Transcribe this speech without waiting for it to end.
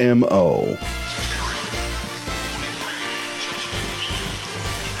MO.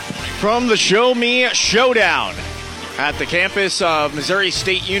 From the Show Me Showdown at the campus of Missouri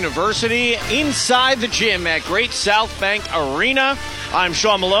State University, inside the gym at Great South Bank Arena, I'm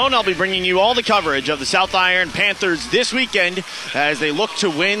Sean Malone. I'll be bringing you all the coverage of the South Iron Panthers this weekend as they look to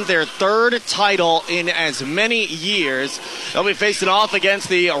win their third title in as many years. They'll be facing off against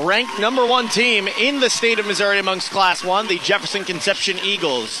the ranked number one team in the state of Missouri amongst Class 1, the Jefferson Conception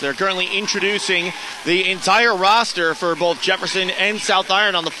Eagles. They're currently introducing the entire roster for both Jefferson and South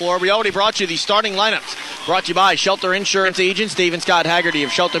Iron on the floor. We already brought you the starting lineups, brought to you by Shelter Insurance agents Dave and Scott Haggerty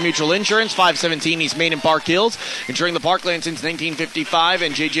of Shelter Mutual Insurance, 517 East Main and Park Hills, insuring the Parkland since 1955,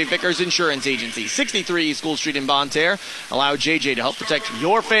 and JJ Vickers Insurance Agency, 63 School Street in Bonne Terre. Allow JJ to help protect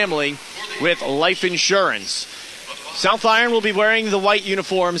your family with life insurance. South Iron will be wearing the white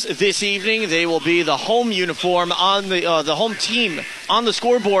uniforms this evening. They will be the home uniform on the home team on the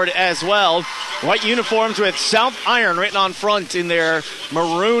scoreboard as well. White uniforms with South Iron written on front in their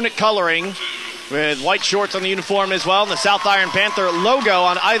maroon coloring, with white shorts on the uniform as well, and the South Iron Panther logo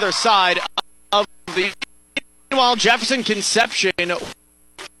on either side of the. Meanwhile, Jefferson Conception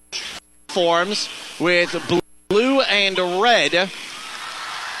forms with blue and red.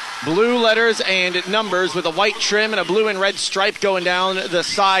 Blue letters and numbers with a white trim and a blue and red stripe going down the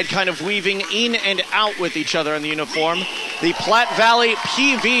side, kind of weaving in and out with each other in the uniform. The Platte Valley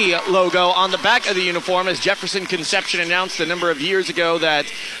PV logo on the back of the uniform, as Jefferson Conception announced a number of years ago that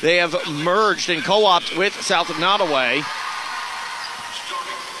they have merged and co-opted with South of Nottoway.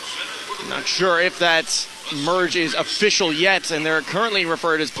 Not sure if that merge is official yet, and they're currently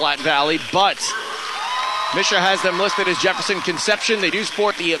referred as Platte Valley, but Misha has them listed as Jefferson Conception. They do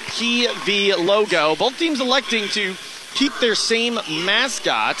sport the PV logo. Both teams electing to keep their same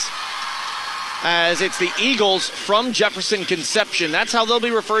mascot, as it's the Eagles from Jefferson Conception. That's how they'll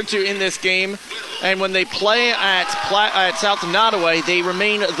be referred to in this game. And when they play at South of Nottoway, they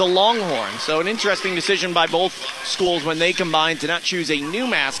remain the Longhorns. So an interesting decision by both schools when they combine to not choose a new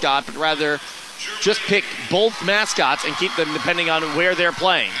mascot, but rather just pick both mascots and keep them depending on where they're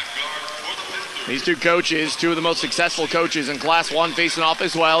playing. These two coaches, two of the most successful coaches in Class 1, facing off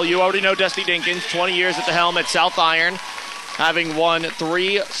as well. You already know Dusty Dinkins, 20 years at the helm at South Iron, having won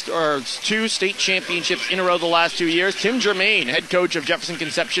two state championships in a row the last 2 years. Tim Germain, head coach of Jefferson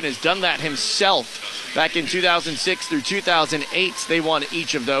Conception, has done that himself back in 2006 through 2008. They won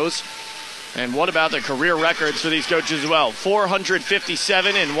each of those. And what about the career records for these coaches as well?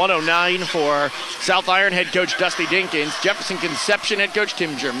 457 and 109 for South Iron head coach Dusty Dinkins. Jefferson Conception head coach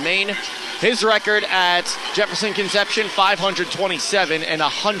Tim Germain. His record at Jefferson Conception, 527 and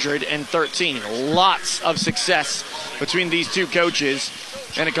 113. Lots of success between these two coaches,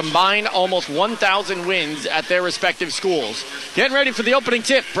 and a combined almost 1,000 wins at their respective schools. Getting ready for the opening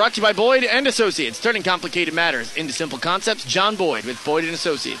tip, brought to you by Boyd and Associates. Turning complicated matters into simple concepts. John Boyd with Boyd and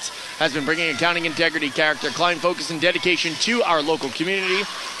Associates has been bringing accounting integrity, character, client focus, and dedication to our local community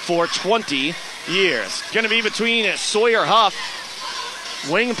for 20 years. Going to be between Sawyer Huff,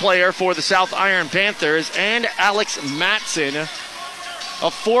 wing player for the South Iron Panthers, and Alex Matson,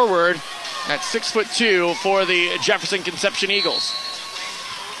 a forward at 6'2" for the Jefferson Conception Eagles.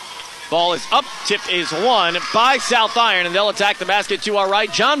 Ball is up, tip is won by South Iron, and they'll attack the basket to our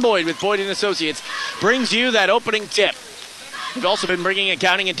right. John Boyd with Boyd and Associates brings you that opening tip. We've also been bringing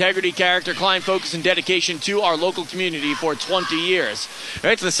accounting, integrity, character, client focus, and dedication to our local community for 20 years.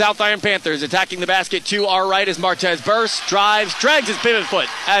 It's the South Iron Panthers attacking the basket to our right as Martez bursts, drives, drags his pivot foot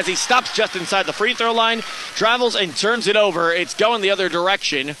as he stops just inside the free throw line, travels and turns it over. It's going the other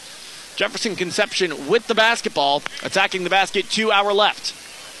direction. Jefferson Conception with the basketball, attacking the basket to our left.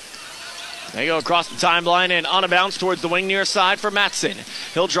 They go across the timeline and on a bounce towards the wing near side for Matson.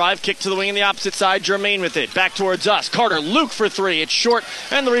 He'll drive, kick to the wing on the opposite side. Germain with it. Back towards us. Carter, Luke for three. It's short,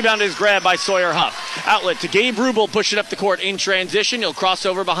 and the rebound is grabbed by Sawyer Huff. Outlet to Gabe Rubel, pushing up the court in transition. He'll cross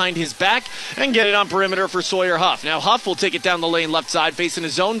over behind his back and get it on perimeter for Sawyer Huff. Now Huff will take it down the lane left side, facing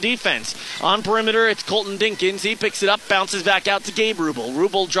his zone defense. On perimeter, it's Colton Dinkins. He picks it up, bounces back out to Gabe Rubel.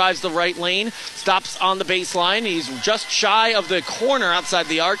 Rubel drives the right lane, stops on the baseline. He's just shy of the corner outside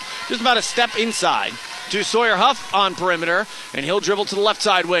the arc, just about a step inside to Sawyer Huff on perimeter, and he'll dribble to the left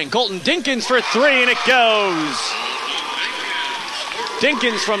side wing. Colton Dinkins for three, and it goes.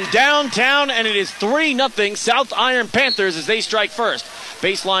 Dinkins from downtown, and it is 3-0 South Iron Panthers as they strike first.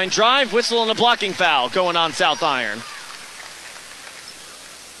 Baseline drive, whistle, and a blocking foul going on South Iron.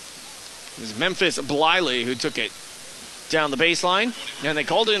 It was Memphis Bliley who took it down the baseline, and they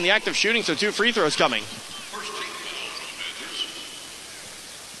called it in the act of shooting, so 2 free throws coming.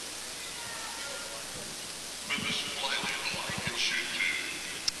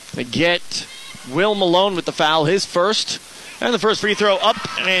 They get Will Malone with the foul, his first. And the first free throw up,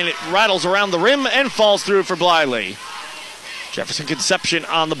 and it rattles around the rim and falls through for Bliley. Jefferson Conception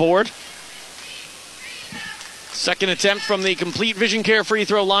on the board. Second attempt from the Complete Vision Care free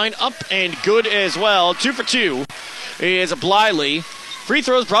throw line, up and good as well. 2 for 2 is Bliley. Free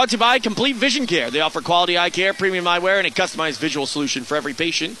throws brought to you by Complete Vision Care. They offer quality eye care, premium eyewear, and a customized visual solution for every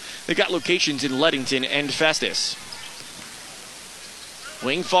patient. They've got locations in Leadington and Festus.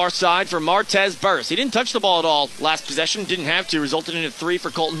 Wing far side for Martez Burst. He didn't touch the ball at all last possession. Didn't have to. Resulted in a 3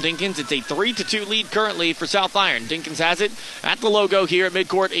 for Colton Dinkins. It's a 3-2 lead currently for South Iron. Dinkins has it at the logo here at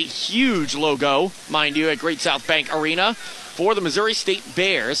midcourt. A huge logo, mind you, at Great South Bank Arena for the Missouri State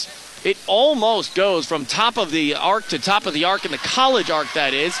Bears. It almost goes from top of the arc to top of the arc, in the college arc,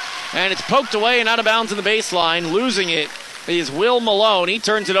 that is. And it's poked away and out of bounds in the baseline. Losing it is Will Malone. He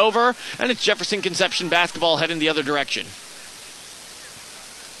turns it over, and it's Jefferson Conception basketball heading the other direction.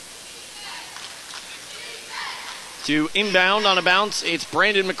 To inbound on a bounce, it's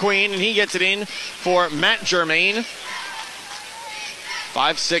Brandon McQueen, and he gets it in for Matt Germain.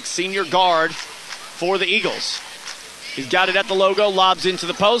 5'6" senior guard for the Eagles. He's got it at the logo, lobs into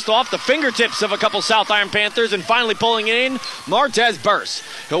the post, off the fingertips of a couple South Iron Panthers, and finally pulling it in, Martez Burst.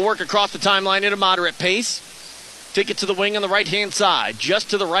 He'll work across the timeline at a moderate pace. Take it to the wing on the right-hand side,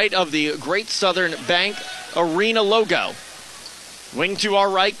 just to the right of the Great Southern Bank Arena logo. Wing to our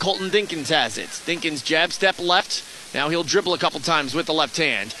right, Colton Dinkins has it. Dinkins jab step left. Now he'll dribble a couple times with the left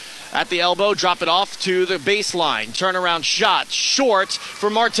hand. At the elbow, drop it off to the baseline. Turnaround shot, short for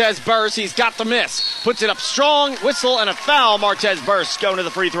Martez Burst. He's got the miss. Puts it up strong, whistle, and a foul. Martez Burst going to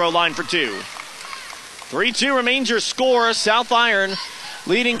the free throw line for 2. 3-2 remains your score. South Iron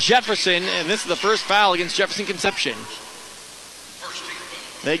leading Jefferson, and this is the first foul against Jefferson Conception.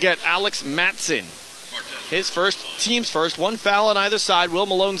 They get Alex Matson. His first, team's first. One foul on either side. Will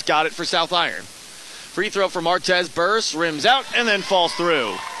Malone's got it for South Iron. Free throw for Martez Burst, rims out, and then falls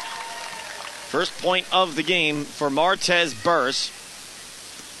through. First point of the game for Martez Burst.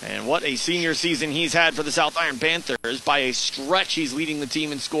 And what a senior season he's had for the South Iron Panthers. By a stretch, he's leading the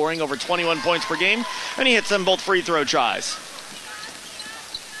team in scoring, over 21 points per game, and he hits them both free throw tries.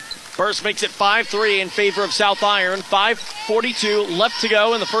 Burst makes it 5-3 in favor of South Iron. 5:42 left to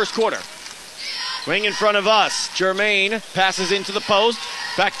go in the first quarter. Wing in front of us. Germain passes into the post.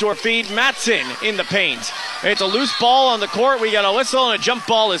 Backdoor feed. Matson in the paint. It's a loose ball on the court. We got a whistle and a jump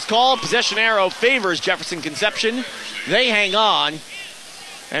ball is called. Possession arrow favors Jefferson Conception. They hang on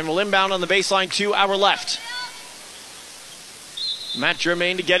and will inbound on the baseline to our left. Matt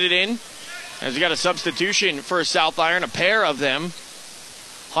Germain to get it in. As we got a substitution for South Iron, a pair of them.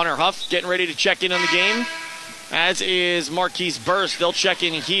 Hunter Huff getting ready to check in on the game, as is Marquise Burst. They'll check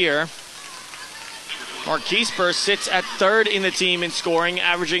in here. Marquise Burst sits at third in the team in scoring,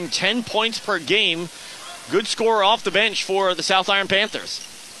 averaging 10 points per game. Good scorer off the bench for the South Iron Panthers.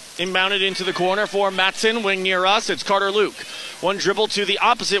 Inbounded into the corner for Matson, wing near us. It's Carter Luke. One dribble to the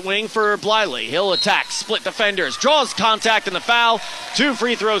opposite wing for Bliley. He'll attack, split defenders, draws contact and the foul. 2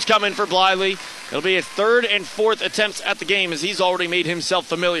 free throws coming for Bliley. It'll be his third and fourth attempts at the game, as he's already made himself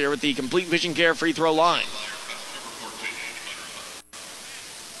familiar with the Complete Vision Care free throw line.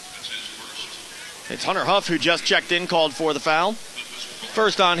 It's Hunter Huff who just checked in, called for the foul.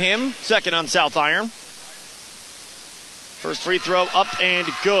 First on him, second on South Iron. First free throw up and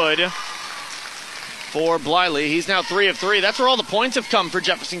good for Bliley. He's now 3 of 3. That's where all the points have come for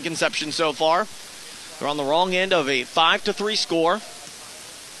Jefferson Conception so far. They're on the wrong end of a 5-3 score.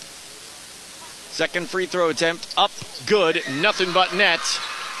 Second free throw attempt up, good. Nothing but net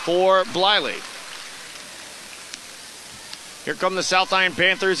for Bliley. Here come the South Iron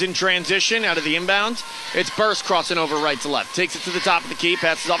Panthers in transition out of the inbound. It's Burst crossing over right to left. Takes it to the top of the key.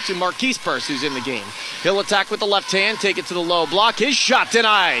 Passes off to Marquise Burst, who's in the game. He'll attack with the left hand. Take it to the low block. His shot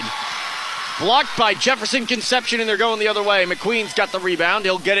denied. Blocked by Jefferson Conception, and they're going the other way. McQueen's got the rebound.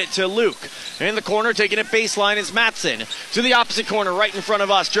 He'll get it to Luke. In the corner, taking it baseline is Matson. To the opposite corner, right in front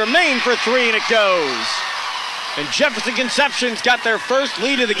of us. Germain for 3, and it goes. And Jefferson Conception's got their first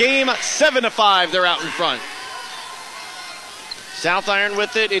lead of the game. 7-5, they're out in front. South Iron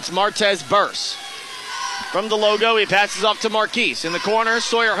with it, it's Martez Burst. From the logo, he passes off to Marquise. In the corner,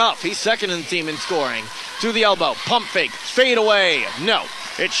 Sawyer Huff. He's second in the team in scoring. To the elbow, pump fake, fade away. No,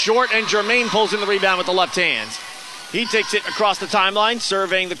 it's short, and Germain pulls in the rebound with the left hand. He takes it across the timeline,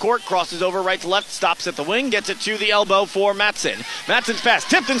 surveying the court, crosses over right to left, stops at the wing, gets it to the elbow for Matson. Matson's pass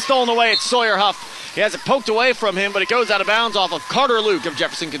tipped and stolen away. It's Sawyer Huff. He has it poked away from him, but it goes out of bounds off of Carter Luke of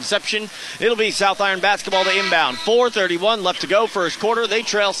Jefferson Conception. It'll be South Iron basketball to inbound. 4:31 left to go, first quarter. They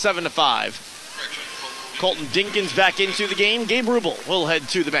trail 7-5. Colton Dinkins back into the game. Gabe Rubel will head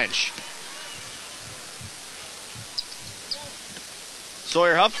to the bench.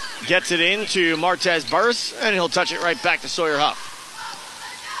 Sawyer Huff gets it in to Martez Burris, and he'll touch it right back to Sawyer Huff.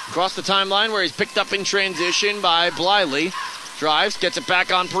 Across the timeline where he's picked up in transition by Bliley. Drives, gets it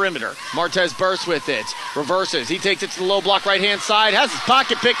back on perimeter. Martez Burris with it. Reverses. He takes it to the low block right-hand side. Has his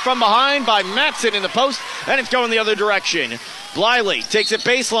pocket picked from behind by Matson in the post, and it's going the other direction. Bliley takes it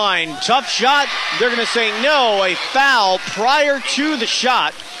baseline. Tough shot. They're going to say no. A foul prior to the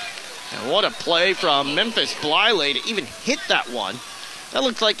shot. And what a play from Memphis Bliley to even hit that one. That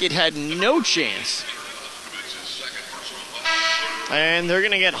looked like it had no chance. And they're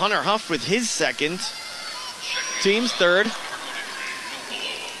going to get Hunter Huff with his second. Team's third.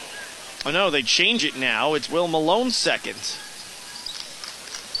 Oh no, they change it now. It's Will Malone's second.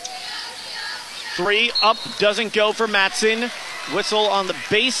 Three up, doesn't go for Matson. Whistle on the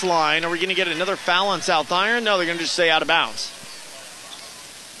baseline. Are we going to get another foul on South Iron? No, they're going to just say out of bounds.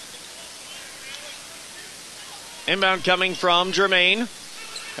 Inbound coming from Jermaine.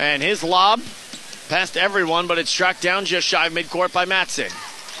 And his lob past everyone, but it's tracked down just shy of midcourt by Matson.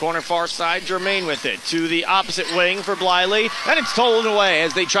 Corner far side, Jermaine with it to the opposite wing for Bliley, and it's stolen away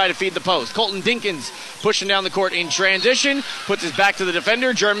as they try to feed the post. Colton Dinkins pushing down the court in transition, puts his back to the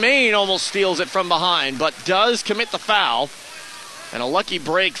defender. Jermaine almost steals it from behind, but does commit the foul. And a lucky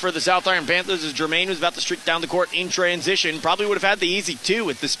break for the South Iron Panthers as Jermaine was about to streak down the court in transition. Probably would have had the easy two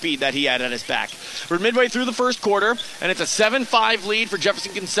with the speed that he had at his back. We're midway through the first quarter, and it's a 7-5 lead for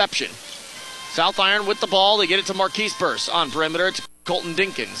Jefferson Conception. South Iron with the ball. They get it to Marquise Burse on perimeter. It's Colton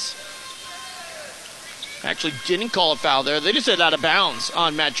Dinkins. Actually didn't call a foul there. They just said out of bounds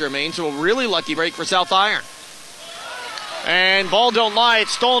on Matt Jermaine, so a really lucky break for South Iron. And ball don't lie.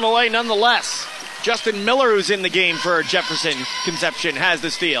 It's stolen away nonetheless. Justin Miller, who's in the game for Jefferson Conception, has the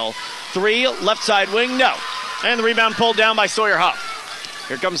steal. Three, left side wing, no. And the rebound pulled down by Sawyer Huff.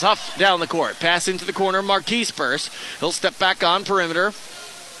 Here comes Huff down the court. Pass into the corner, Marquise Burse. He'll step back on perimeter.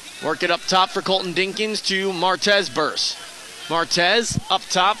 Work it up top for Colton Dinkins to Martez Burse. Martez up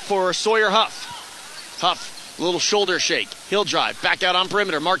top for Sawyer Huff. Huff, a little shoulder shake. He'll drive. Back out on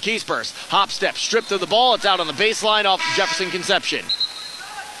perimeter, Marquise Burse. Hop step, stripped of the ball. It's out on the baseline off Jefferson Conception.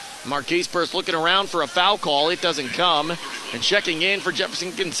 Marquise Burse looking around for a foul call. It doesn't come. And checking in for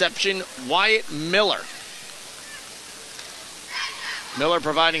Jefferson Conception, Wyatt Miller. Miller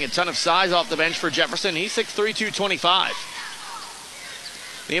providing a ton of size off the bench for Jefferson. He's 6'3", 225.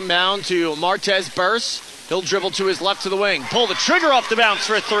 The inbound to Martez Burse. He'll dribble to his left to the wing. Pull the trigger off the bounce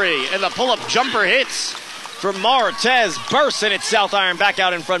for a three. And the pull-up jumper hits for Martez Burse. And it's South Iron back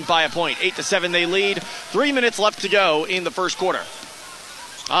out in front by a point. 8-7 they lead. 3 minutes left to go in the first quarter.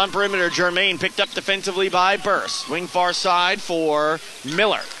 On perimeter, Jermaine picked up defensively by Burse. Wing far side for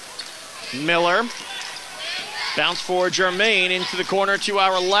Miller. Miller. Bounce for Jermaine into the corner to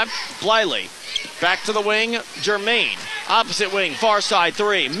our left. Bliley. Back to the wing, Jermaine. Opposite wing, far side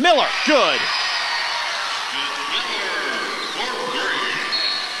three. Miller, good.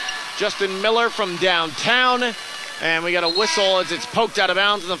 Justin Miller from downtown. And we got a whistle as it's poked out of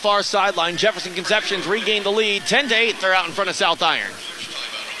bounds on the far sideline. Jefferson Conception's regained the lead. 10-8, they're out in front of South Iron.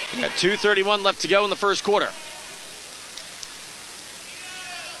 We got 2:31 left to go in the first quarter.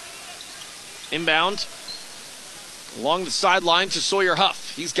 Inbound along the sideline to Sawyer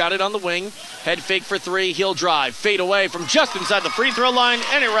Huff. He's got it on the wing. Head fake for three. He'll drive. Fade away from just inside the free throw line,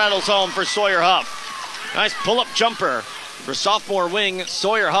 and it rattles home for Sawyer Huff. Nice pull-up jumper for sophomore wing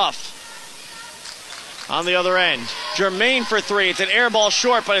Sawyer Huff. On the other end, Jermaine for three. It's an air ball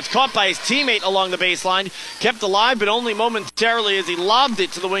short, but it's caught by his teammate along the baseline. Kept alive, but only momentarily as he lobbed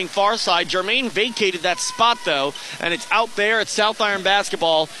it to the wing far side. Jermaine vacated that spot, though, and it's out there at South Iron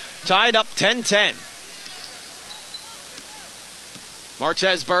basketball, tied up 10-10.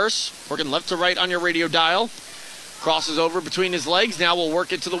 Martez Burse, working left to right on your radio dial. Crosses over between his legs. Now we'll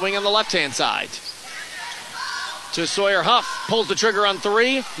work it to the wing on the left-hand side. To Sawyer Huff. Pulls the trigger on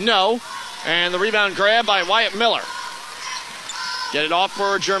three. No. And the rebound grab by Wyatt Miller. Get it off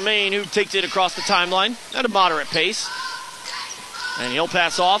for Jermaine, who takes it across the timeline at a moderate pace. And he'll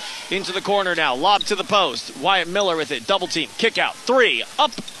pass off into the corner now. Lob to the post. Wyatt Miller with it. Double team. Kick out. Three.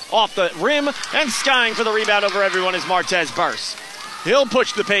 Up off the rim. And skying for the rebound over everyone is Martez Burse. He'll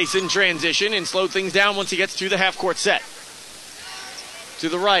push the pace in transition and slow things down once he gets to the half-court set. To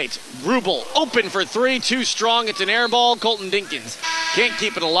the right, Rubel open for three, too strong. It's an air ball. Colton Dinkins can't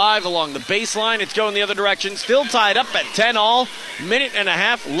keep it alive along the baseline. It's going the other direction. Still tied up at 10 all. Minute and a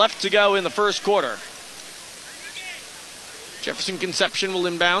half left to go in the first quarter. Jefferson Conception will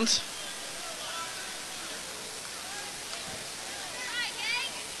inbound.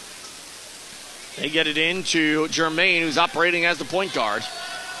 They get it in to Jermaine, who's operating as the point guard.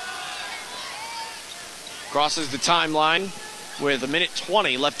 Crosses the timeline with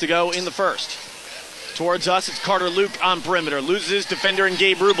 1:20 left to go in the first. Towards us, it's Carter Luke on perimeter. Loses defender and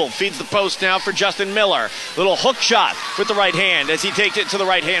Gabe Rubel. Feeds the post now for Justin Miller. Little hook shot with the right hand as he takes it to the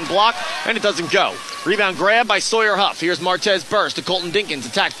right hand block, and it doesn't go. Rebound grab by Sawyer Huff. Here's Martez Burst to Colton Dinkins.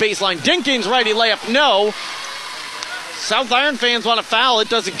 Attack baseline. Dinkins, righty layup. No. South Iron fans want a foul. It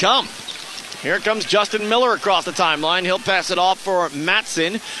doesn't come. Here comes Justin Miller across the timeline. He'll pass it off for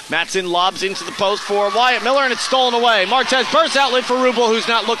Matson. Matson lobs into the post for Wyatt Miller, and it's stolen away. Martez Burst outlet for Rubel, who's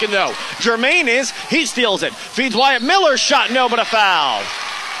not looking, though. Jermaine is. He steals it. Feeds Wyatt Miller. Shot, no, but a foul.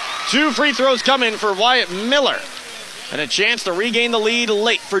 2 free throws coming for Wyatt Miller. And a chance to regain the lead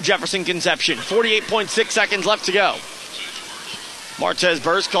late for Jefferson Conception. 48.6 seconds left to go. Martez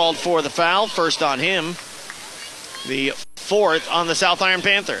Burst called for the foul. First on him. The 4th on the South Iron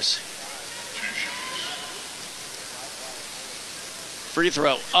Panthers. Free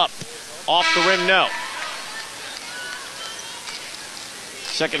throw up, off the rim, no.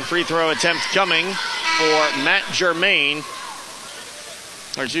 Second free throw attempt coming for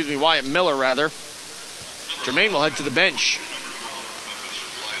Wyatt Miller rather. Jermaine will head to the bench.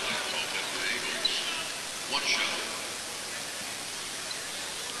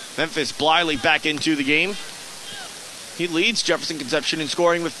 Memphis Bliley back into the game. He leads Jefferson Conception in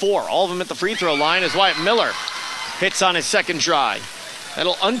scoring with 4. All of them at the free throw line as Wyatt Miller hits on his second try.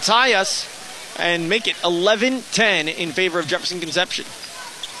 That'll untie us and make it 11-10 in favor of Jefferson Conception.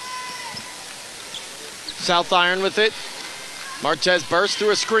 South Iron with it. Martez Burst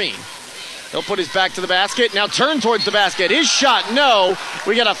through a screen. He'll put his back to the basket. Now turn towards the basket. His shot, no.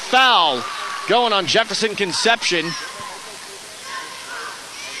 We got a foul going on Jefferson Conception.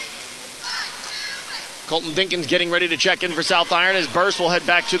 Colton Dinkins getting ready to check in for South Iron as Burst will head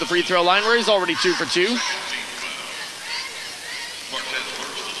back to the free throw line where he's already 2 for 2.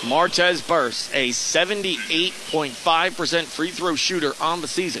 Martez Burst, a 78.5% free throw shooter on the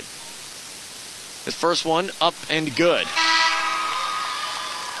season. His first one up and good.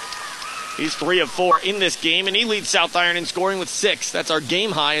 He's 3 of 4 in this game, and he leads South Iron in scoring with 6. That's our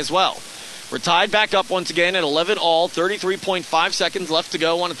game high as well. We're tied back up once again at 11 all, 33.5 seconds left to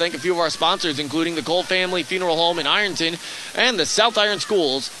go. I want to thank a few of our sponsors, including the Cole Family Funeral Home in Ironton and the South Iron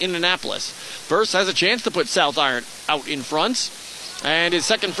Schools in Annapolis. Burst has a chance to put South Iron out in front. And his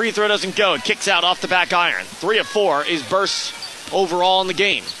second free throw doesn't go. It kicks out off the back iron. 3 of 4 is Burst overall in the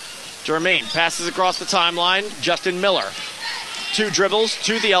game. Jermaine passes across the timeline. Justin Miller. 2 dribbles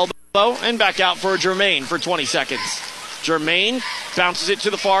to the elbow and back out for Jermaine for 20 seconds. Jermaine bounces it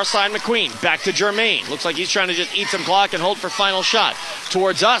to the far side. McQueen back to Jermaine. Looks like he's trying to just eat some clock and hold for final shot.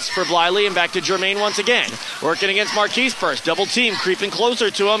 Towards us for Bliley and back to Jermaine once again. Working against Marquise Burst. Double team creeping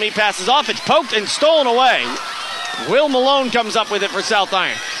closer to him. He passes off. It's poked and stolen away. Will Malone comes up with it for South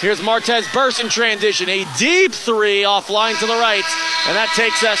Iron. Here's Martez Burst in transition. A deep 3 offline to the right. And that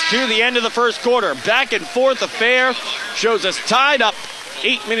takes us to the end of the first quarter. Back and forth affair. Shows us tied up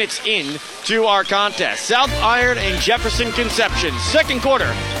 8 minutes in to our contest. South Iron and Jefferson Conception. Second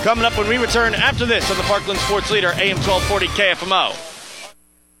quarter coming up when we return after this on the Parkland Sports Leader, AM 1240 KFMO.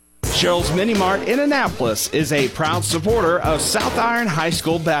 Cheryl's Mini Mart in Annapolis is a proud supporter of South Iron High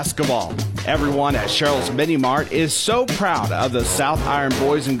School basketball. Everyone at Cheryl's Mini Mart is so proud of the South Iron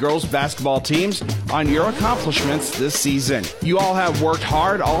boys and girls basketball teams on your accomplishments this season. You all have worked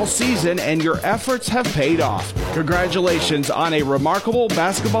hard all season and your efforts have paid off. Congratulations on a remarkable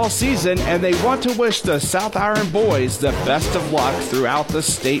basketball season, and they want to wish the South Iron boys the best of luck throughout the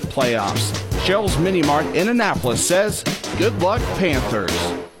state playoffs. Cheryl's Mini Mart in Annapolis says, good luck, Panthers.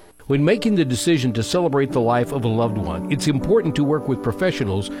 When making the decision to celebrate the life of a loved one, it's important to work with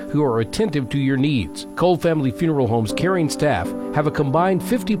professionals who are attentive to your needs. Cole Family Funeral Home's caring staff have a combined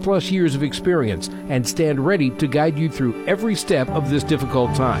 50-plus years of experience and stand ready to guide you through every step of this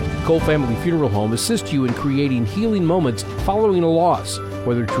difficult time. Cole Family Funeral Home assists you in creating healing moments following a loss.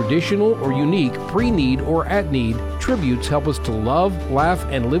 Whether traditional or unique, pre-need or at-need, tributes help us to love, laugh,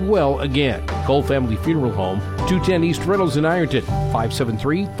 and live well again. Cole Family Funeral Home, 210 East Reynolds in Ironton,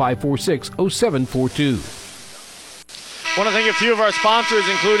 573-546-0742. Want to thank a few of our sponsors,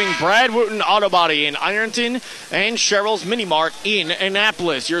 including Brad Wooten Auto Body in Ironton and Cheryl's Mini Mart in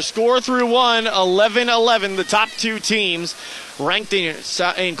Annapolis. Your score through 1, 11-11, the top 2 teams ranked in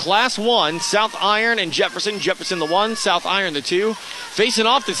Class 1, South Iron and Jefferson. Jefferson the 1, South Iron the 2. Facing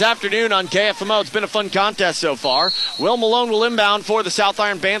off this afternoon on KFMO. It's been a fun contest so far. Will Malone will inbound for the South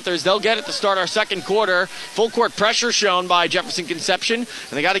Iron Panthers. They'll get it to start our second quarter. Full court pressure shown by Jefferson Conception,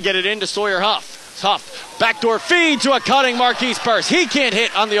 and they got to get it into Sawyer Huff. Huff, backdoor feed to a cutting Marquise Burse. He can't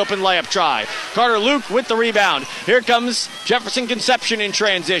hit on the open layup try. Carter Luke with the rebound. Here comes Jefferson Conception in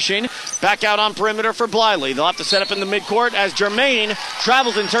transition. Back out on perimeter for Bliley. They'll have to set up in the midcourt as Jermaine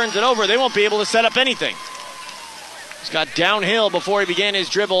travels and turns it over. They won't be able to set up anything. He's got downhill before he began his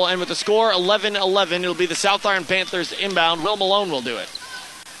dribble, and with the score 11-11, it'll be the South Iron Panthers inbound. Will Malone will do it.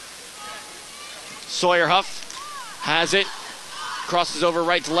 Sawyer Huff has it. Crosses over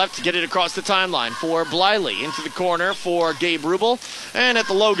right to left to get it across the timeline for Bliley. Into the corner for Gabe Rubel. And at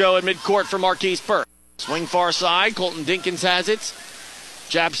the logo at midcourt for Marquise Burke. Swing far side. Colton Dinkins has it.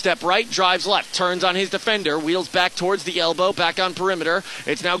 Jab step right, drives left, turns on his defender, wheels back towards the elbow, back on perimeter.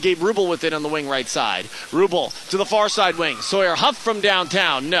 It's now Gabe Rubel with it on the wing right side. Rubel to the far side wing. Sawyer Huff from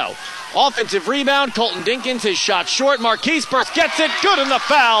downtown. No. Offensive rebound. Colton Dinkins, his shot short. Marquise Burse gets it. Good in the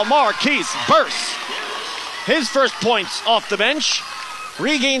foul. Marquise Burse. His first points off the bench.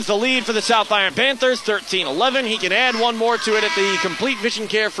 Regains the lead for the South Iron Panthers, 13-11. He can add one more to it at the Complete Vision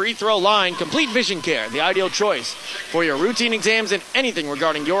Care free throw line. Complete Vision Care, the ideal choice for your routine exams and anything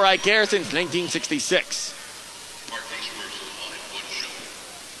regarding your eye care since 1966.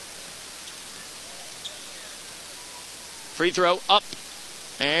 Free throw up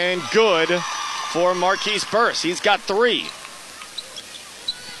and good for Marquise Burse. He's got 3.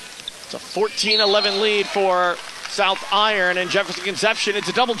 It's a 14-11 lead for South Iron and Jefferson Conception. It's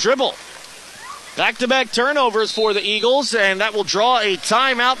a double dribble. Back-to-back turnovers for the Eagles, and that will draw a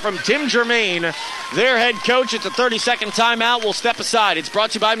timeout from Tim Germain, their head coach. It's a 30-second timeout. We'll step aside. It's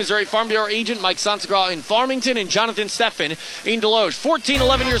brought to you by Missouri Farm Bureau agent Mike Sansagraw in Farmington and Jonathan Steffen in Deloge.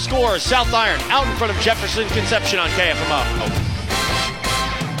 14-11 your score. South Iron out in front of Jefferson Conception on KFMO.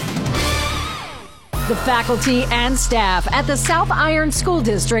 The faculty and staff at the South Iron School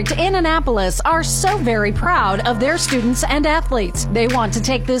District in Annapolis are so very proud of their students and athletes. They want to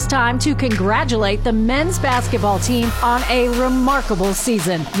take this time to congratulate the men's basketball team on a remarkable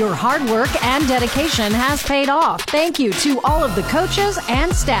season. Your hard work and dedication has paid off. Thank you to all of the coaches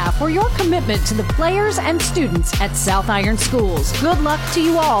and staff for your commitment to the players and students at South Iron Schools. Good luck to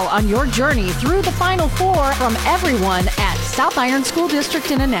you all on your journey through the Final Four from everyone at South Iron School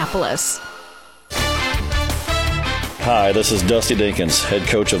District in Annapolis. Hi, this is Dusty Dinkins, head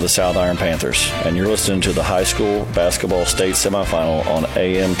coach of the South Iron Panthers, and you're listening to the high school basketball state semifinal on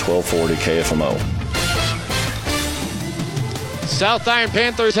AM 1240 KFMO. South Iron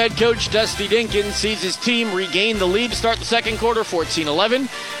Panthers head coach Dusty Dinkins sees his team regain the lead to start the second quarter, 14-11,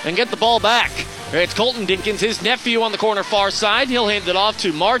 and get the ball back. It's Colton Dinkins, his nephew, on the corner far side. He'll hand it off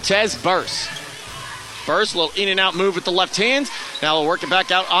to Martez Burse. Burse, a little in and out move with the left hand. Now he'll work it back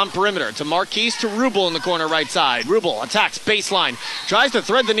out on perimeter to Marquise to Rubel in the corner right side. Rubel attacks baseline. Tries to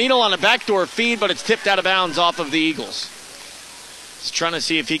thread the needle on a backdoor feed, but it's tipped out of bounds off of the Eagles. He's trying to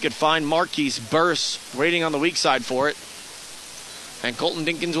see if he could find Marquise Burse waiting on the weak side for it. And Colton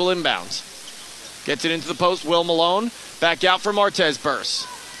Dinkins will inbounds. Gets it into the post. Will Malone back out for Martez Burse.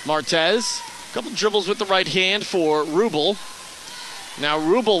 Martez, a couple dribbles with the right hand for Rubel. Now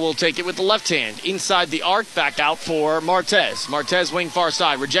Rubel will take it with the left hand. Inside the arc, back out for Martez. Martez wing far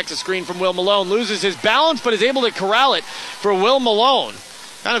side. Rejects a screen from Will Malone. Loses his balance, but is able to corral it for Will Malone.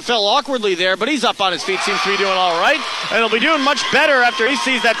 Kind of fell awkwardly there, but he's up on his feet. Seems to be doing all right. And he'll be doing much better after he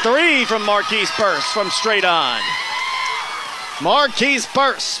sees that 3 from Marquise Burse from straight on. Marquise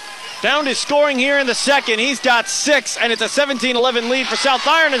Burse found his scoring here in the second. He's got 6, and it's a 17-11 lead for South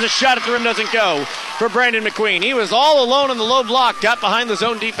Iron as a shot at the rim doesn't go for Brandon McQueen. He was all alone on the low block, got behind the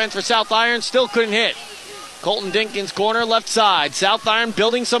zone defense for South Iron, still couldn't hit. Colton Dinkins, corner left side. South Iron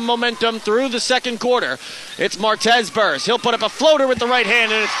building some momentum through the second quarter. It's Martez Burse. He'll put up a floater with the right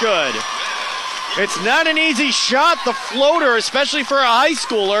hand, and it's good. It's not an easy shot, the floater, especially for a high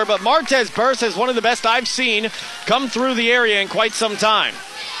schooler, but Martez Burse is one of the best I've seen come through the area in quite some time.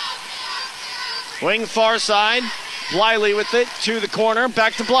 Wing far side, Bliley with it to the corner,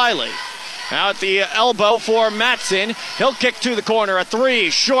 back to Bliley. Now at the elbow for Matson. He'll kick to the corner, a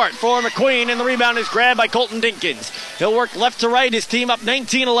 3, short for McQueen, and the rebound is grabbed by Colton Dinkins. He'll work left to right, his team up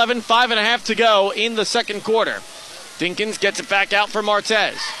 19-11, 5.5 to go in the second quarter. Dinkins gets it back out for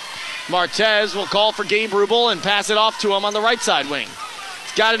Martez. Martez will call for Gabe Rubel and pass it off to him on the right side wing.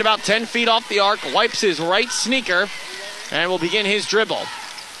 He's got it about 10 feet off the arc, wipes his right sneaker, and will begin his dribble.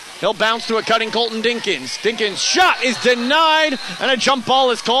 He'll bounce to a cutting Colton Dinkins. Dinkins' shot is denied, and a jump ball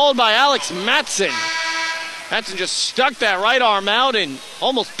is called by Alex Matson. Matson just stuck that right arm out and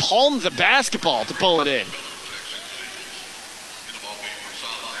almost palmed the basketball to pull it in.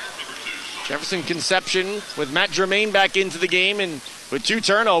 Jefferson Conception with Matt Germain back into the game and with 2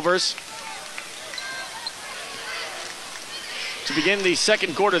 turnovers. to begin the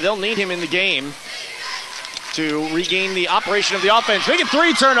second quarter. They'll need him in the game to regain the operation of the offense. Making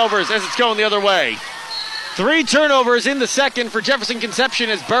 3 turnovers as it's going the other way. 3 turnovers in the second for Jefferson Conception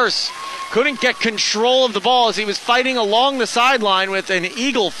as Burse couldn't get control of the ball as he was fighting along the sideline with an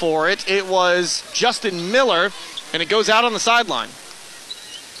eagle for it. It was Justin Miller, and it goes out on the sideline.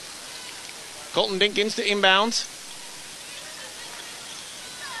 Colton Dinkins to inbounds.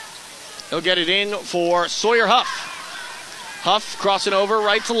 He'll get it in for Sawyer Huff. Huff crossing over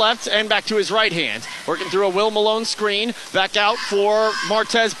right to left and back to his right hand. Working through a Will Malone screen. Back out for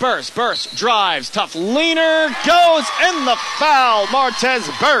Martez Burse. Burse drives. Tough leaner. Goes and the foul. Martez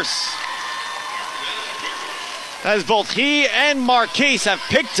Burse. As both he and Marquise have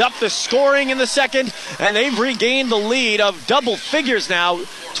picked up the scoring in the second, and they've regained the lead of double figures now.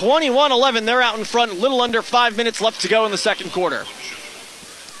 21-11. They're out in front. A little under 5 minutes left to go in the second quarter.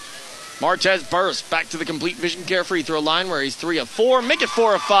 Martez Burse back to the complete vision care free throw line where he's 3 of 4. Make it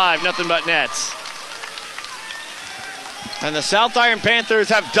 4 of 5. Nothing but nets. And the South Iron Panthers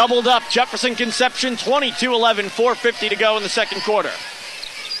have doubled up. Jefferson Conception 22-11. 4:50 to go in the second quarter.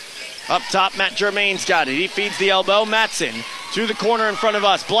 Up top, Matt Germain's got it. He feeds the elbow. Matson to the corner in front of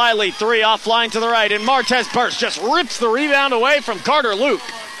us. Bliley, 3 offline to the right. And Martez Burse just rips the rebound away from Carter Luke.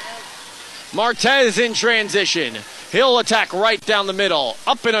 Martez in transition. He'll attack right down the middle.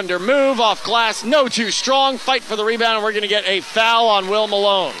 Up and under move, off glass, no too strong. Fight for the rebound, and we're going to get a foul on Will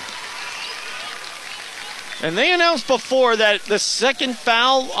Malone. And they announced before that the second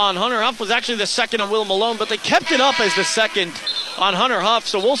foul on Hunter Huff was actually the second on Will Malone, but they kept it up as the second on Hunter Huff,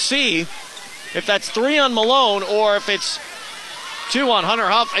 so we'll see if that's 3 on Malone or if it's 2 on Hunter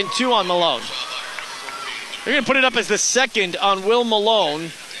Huff and 2 on Malone. They're going to put it up as the second on Will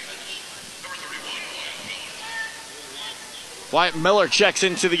Malone. Wyatt Miller checks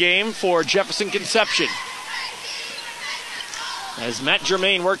into the game for Jefferson Conception. As Matt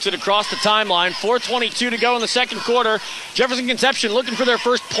Germain works it across the timeline, 4:22 to go in the second quarter. Jefferson Conception looking for their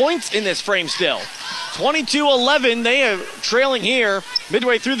first points in this frame still. 22-11, they are trailing here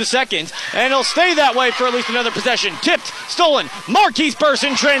midway through the second, and it'll stay that way for at least another possession. Tipped, stolen, Marquise Burse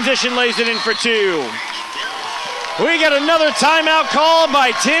in transition lays it in for 2. We get another timeout call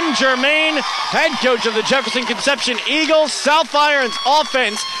by Tim Germain, head coach of the Jefferson Conception Eagles. South Iron's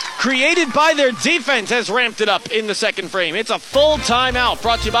offense, created by their defense, has ramped it up in the second frame. It's a full timeout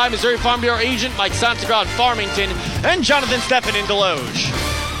brought to you by Missouri Farm Bureau agent Mike Santagra in Farmington and Jonathan Steffen in Deloge.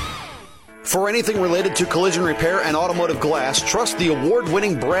 For anything related to collision repair and automotive glass, trust the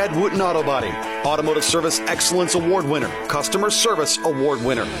award-winning Brad Wooten Auto Body. Automotive Service Excellence Award winner, Customer Service Award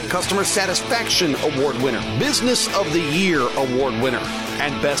winner, Customer Satisfaction Award winner, Business of the Year Award winner,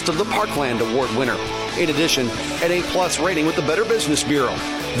 and Best of the Parkland Award winner. In addition, an A+ rating with the Better Business Bureau.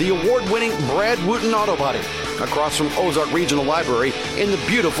 The award-winning Brad Wooten Auto Body, across from Ozark Regional Library in the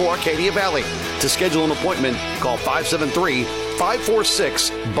beautiful Arcadia Valley. To schedule an appointment, call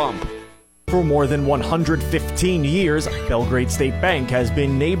 573-546-BUMP. For more than 115 years, Belgrade State Bank has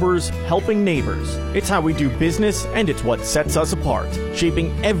been neighbors helping neighbors. It's how we do business, and it's what sets us apart,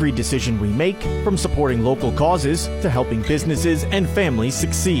 shaping every decision we make, from supporting local causes to helping businesses and families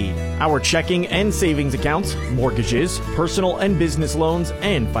succeed. Our checking and savings accounts, mortgages, personal and business loans,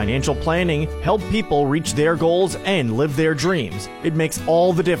 and financial planning help people reach their goals and live their dreams. It makes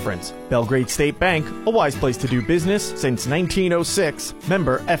all the difference. Belgrade State Bank, a wise place to do business since 1906.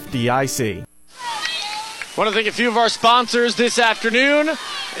 Member FDIC. Want to thank a few of our sponsors this afternoon,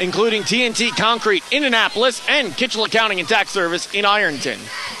 including TNT Concrete in Annapolis and Kitchell Accounting and Tax Service in Ironton.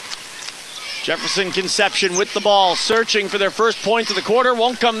 Jefferson Conception with the ball, searching for their first points of the quarter.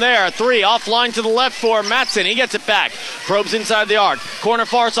 Won't come there. 3 offline to the left for Matson. He gets it back. Probes inside the arc. Corner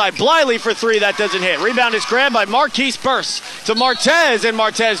far side. Bliley for 3. That doesn't hit. Rebound is grabbed by Marquise Burse to Martez, and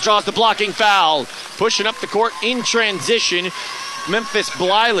Martez draws the blocking foul. Pushing up the court in transition. Memphis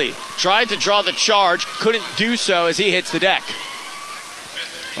Bliley tried to draw the charge, couldn't do so as he hits the deck.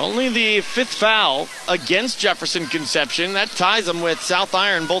 Only the 5th foul against Jefferson Conception. That ties them with South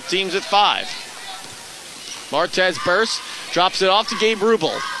Iron, both teams at 5. Martez Burse drops it off to Gabe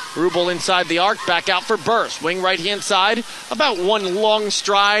Rubel. Rubel inside the arc, back out for Burse. Wing right-hand side, about 1 long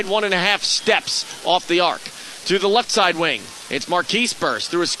stride, 1.5 steps off the arc. To the left side wing, it's Marquise Burse.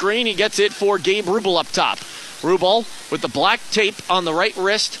 Through a screen, he gets it for Gabe Rubel up top. Rubel with the black tape on the right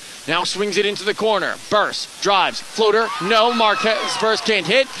wrist, now swings it into the corner. Burse drives, floater, no, Marquise Burse can't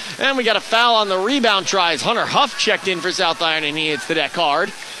hit, and we got a foul on the rebound tries. Hunter Huff checked in for South Iron, and he hits the deck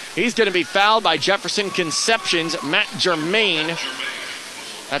hard. He's going to be fouled by Jefferson Conception's Matt Germain.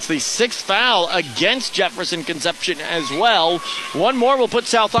 That's the 6th foul against Jefferson Conception as well. One more will put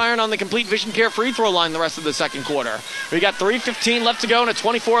South Iron on the complete vision care free throw line the rest of the second quarter. We got 3:15 left to go and a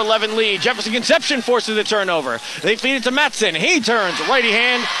 24-11 lead. Jefferson Conception forces a turnover. They feed it to Matson. He turns, righty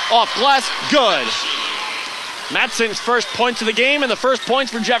hand, off glass, good. Matson's first points of the game and the first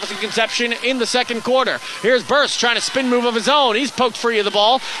points for Jefferson Conception in the second quarter. Here's Burst trying to spin move of his own. He's poked free of the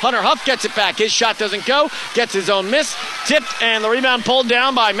ball. Hunter Huff gets it back. His shot doesn't go. Gets his own miss. Tipped, and the rebound pulled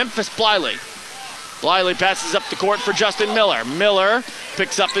down by Memphis Bliley. Bliley passes up the court for Justin Miller. Miller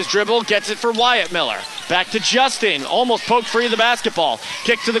picks up his dribble, gets it for Wyatt Miller. Back to Justin, almost poked free of the basketball.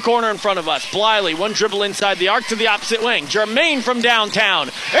 Kick to the corner in front of us. Bliley, one dribble inside the arc to the opposite wing. Jermaine from downtown.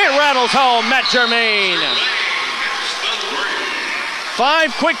 It rattles home. Matt Jermaine.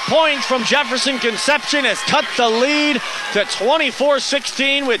 5 quick points from Jefferson Conception has cut the lead to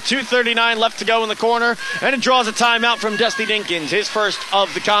 24-16 with 2:39 left to go in the corner. And it draws a timeout from Dusty Dinkins, his first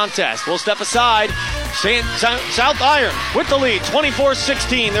of the contest. We'll step aside. South Iron with the lead,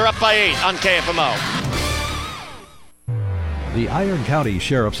 24-16. They're up by 8 on KFMO. The Iron County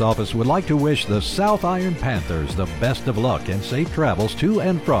Sheriff's Office would like to wish the South Iron Panthers the best of luck and safe travels to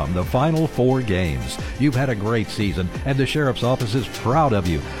and from the Final 4 games. You've had a great season, and the Sheriff's Office is proud of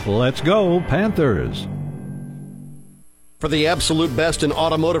you. Let's go, Panthers! For the absolute best in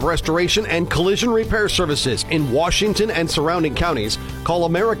automotive restoration and collision repair services in Washington and surrounding counties, call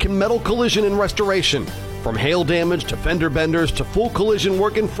American Metal Collision and Restoration. From hail damage to fender benders to full collision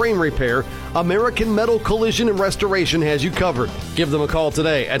work and frame repair, American Metal Collision and Restoration has you covered. Give them a call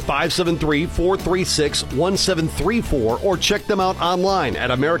today at 573-436-1734 or check them out online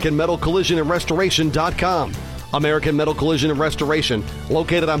at AmericanMetalCollisionandRestoration.com. American Metal Collision and Restoration,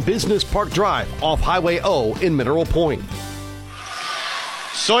 located on Business Park Drive off Highway O in Mineral Point.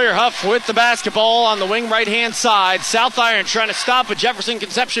 Sawyer Huff with the basketball on the wing right-hand side. South Iron trying to stop a Jefferson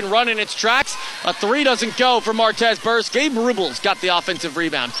Conception run in its tracks. A 3 doesn't go for Martez Burst. Gabe Rubles got the offensive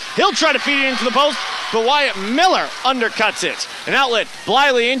rebound. He'll try to feed it into the post, but Wyatt Miller undercuts it. An outlet,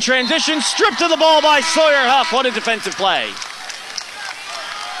 Bliley in transition, stripped of the ball by Sawyer Huff. What a defensive play.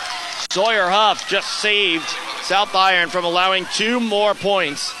 Sawyer Huff just saved South Iron from allowing 2 more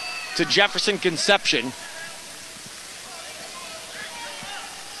points to Jefferson Conception.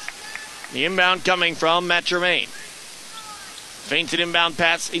 The inbound coming from Matt Jermaine. Feinted inbound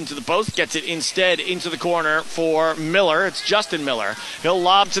pass into the post, gets it instead into the corner for Miller. It's Justin Miller. He'll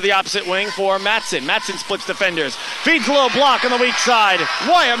lob to the opposite wing for Matson. Matson splits defenders. Feeds low block on the weak side.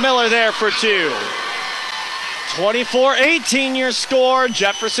 Wyatt Miller there for 2. 24-18 your score.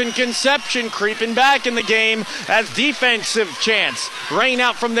 Jefferson Conception creeping back in the game as defensive chants rain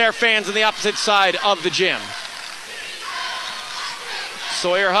out from their fans on the opposite side of the gym.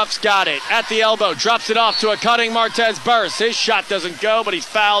 Sawyer Huff's got it at the elbow, drops it off to a cutting Martez Burst. His shot doesn't go, but he's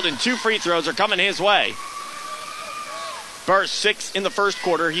fouled, and 2 free throws are coming his way. Burst 6 in the first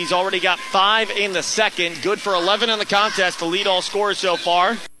quarter. He's already got 5 in the second. Good for 11 in the contest to lead all scorers so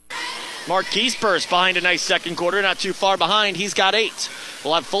far. Marquise Burst behind a nice second quarter, not too far behind. He's got 8.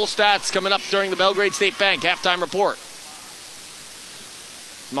 We'll have full stats coming up during the Belgrade State Bank halftime report.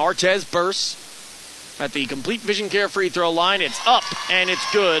 Martez Burst at the Complete Vision Care free throw line. It's up, and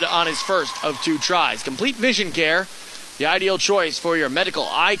it's good on his first of 2 tries. Complete Vision Care, the ideal choice for your medical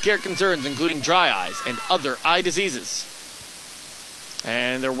eye care concerns, including dry eyes and other eye diseases.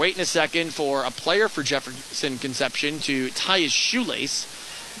 And they're waiting a second for a player for Jefferson Conception to tie his shoelace.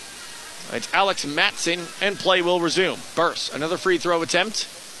 It's Alex Matson, and play will resume. Burst, another free throw attempt.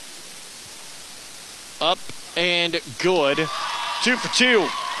 Up and good. 2 for 2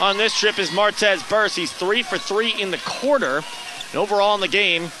 on this trip is Martez Burst. He's 3 for 3 in the quarter. And overall in the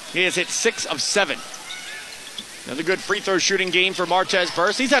game, he has hit 6 of 7. Another good free throw shooting game for Martez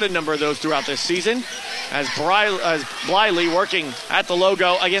Burst. He's had a number of those throughout this season. As Bliley working at the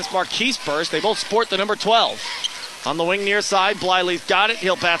logo against Marquise Burst. They both sport the number 12. On the wing near side, Bliley's got it.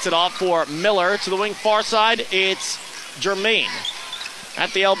 He'll pass it off for Miller. To the wing far side, it's Jermaine.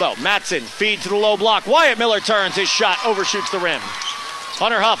 At the elbow, Matson, feed to the low block. Wyatt Miller turns, his shot overshoots the rim.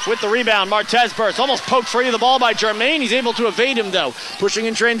 Hunter Huff with the rebound. Martez Burst almost poked free of the ball by Jermaine. He's able to evade him, though. Pushing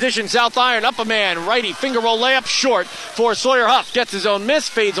in transition, South Iron up a man. Righty finger roll layup short for Sawyer Huff. Gets his own miss,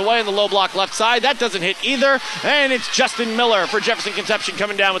 fades away on the low block left side. That doesn't hit either. And it's Justin Miller for Jefferson Conception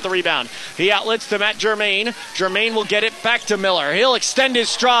coming down with the rebound. He outlets to Matt Jermaine. Jermaine will get it back to Miller. He'll extend his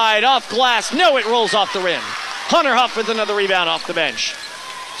stride off glass. No, it rolls off the rim. Hunter Huff with another rebound off the bench.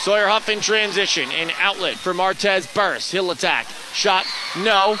 Sawyer Huff in transition, an outlet for Martez Burst. He'll attack. Shot,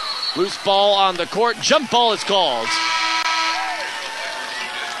 no. Loose ball on the court. Jump ball is called.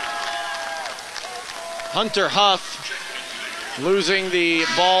 Hunter Huff losing the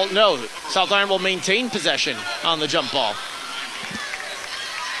ball. No, South Iron will maintain possession on the jump ball.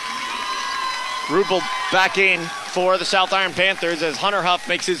 Rubel back in for the South Iron Panthers as Hunter Huff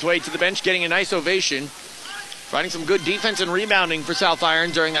makes his way to the bench, getting a nice ovation. Finding some good defense and rebounding for South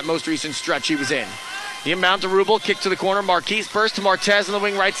Iron during that most recent stretch he was in. The inbound to Rubel, kick to the corner. Marquise burst to Martez on the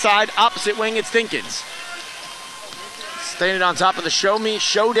wing right side. Opposite wing, it's Dinkins. Standing on top of the Show Me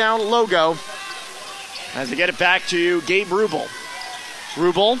Showdown logo as they get it back to Gabe Rubel.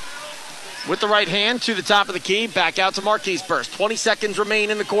 Rubel with the right hand to the top of the key. Back out to Marquise burst. 20 seconds remain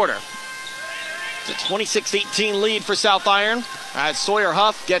in the quarter. It's a 26-18 lead for South Iron as Sawyer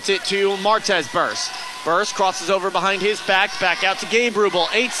Huff gets it to Martez Burst. Burst crosses over behind his back out to Gabe Rubel.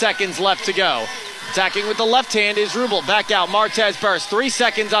 8 seconds left to go. Attacking with the left hand is Rubel. Back out, Martez Burst. 3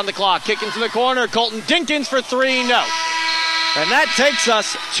 seconds on the clock. Kicking to the corner. Colton Dinkins for three. No. And that takes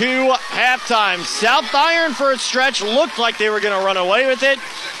us to halftime. South Iron for a stretch looked like they were going to run away with it.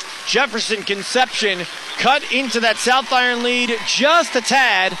 Jefferson Conception cut into that South Iron lead just a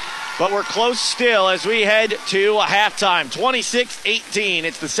tad. But we're close still as we head to halftime. 26-18.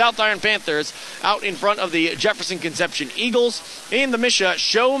 It's the South Iron Panthers out in front of the Jefferson Conception Eagles in the Misha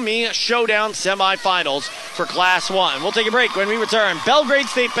Show Me Showdown semifinals for Class 1. We'll take a break when we return. Belgrade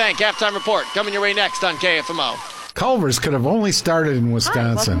State Bank halftime report coming your way next on KFMO. Culver's could have only started in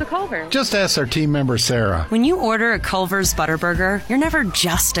Wisconsin. Hi, welcome to Culver's. Just ask our team member, Sarah. When you order a Culver's Butterburger, you're never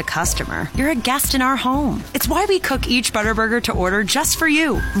just a customer. You're a guest in our home. It's why we cook each Butterburger to order just for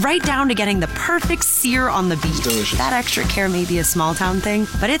you, right down to getting the perfect sear on the beef. Delicious. That extra care may be a small town thing,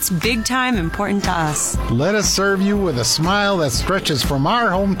 but it's big time important to us. Let us serve you with a smile that stretches from our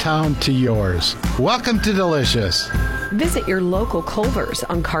hometown to yours. Welcome to Delicious. Visit your local Culver's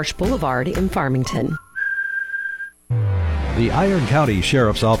on Karsh Boulevard in Farmington. The Iron County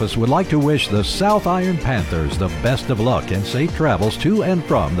Sheriff's Office would like to wish the South Iron Panthers the best of luck and safe travels to and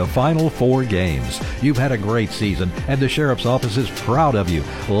from the Final Four games. You've had a great season, and the Sheriff's Office is proud of you.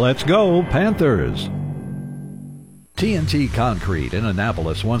 Let's go, Panthers! TNT Concrete in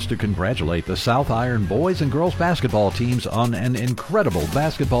Annapolis wants to congratulate the South Iron boys and girls basketball teams on an incredible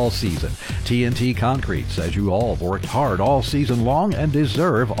basketball season. TNT Concrete says you all have worked hard all season long and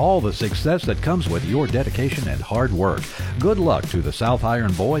deserve all the success that comes with your dedication and hard work. Good luck to the South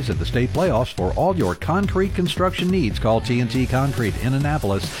Iron boys at the state playoffs. For all your concrete construction needs, call TNT Concrete in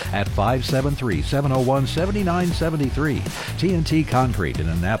Annapolis at 573-701-7973. TNT Concrete in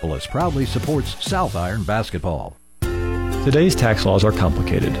Annapolis proudly supports South Iron basketball. Today's tax laws are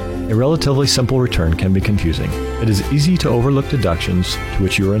complicated. A relatively simple return can be confusing. It is easy to overlook deductions to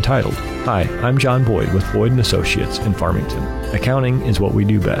which you are entitled. Hi, I'm John Boyd with Boyd & Associates in Farmington. Accounting is what we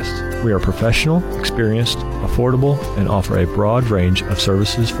do best. We are professional, experienced, affordable, and offer a broad range of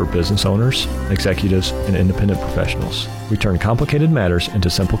services for business owners, executives, and independent professionals. We turn complicated matters into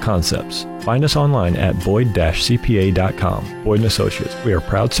simple concepts. Find us online at boyd-cpa.com. Boyd & Associates. We are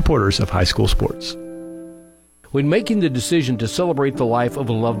proud supporters of high school sports. When making the decision to celebrate the life of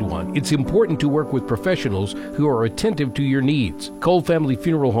a loved one, it's important to work with professionals who are attentive to your needs. Cole Family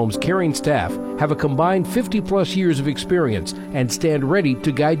Funeral Home's caring staff have a combined 50-plus years of experience and stand ready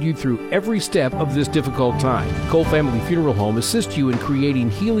to guide you through every step of this difficult time. Cole Family Funeral Home assists you in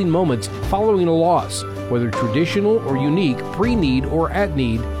creating healing moments following a loss. Whether traditional or unique, pre-need or at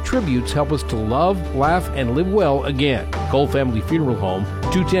need, tributes help us to love, laugh, and live well again. Cole Family Funeral Home,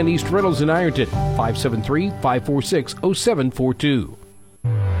 210 East Reynolds in Ironton, 573-546-0742.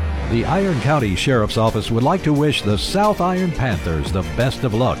 The Iron County Sheriff's Office would like to wish the South Iron Panthers the best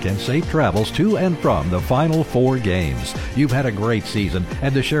of luck and safe travels to and from the Final Four games. You've had a great season,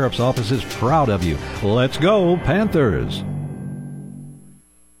 and the Sheriff's Office is proud of you. Let's go, Panthers!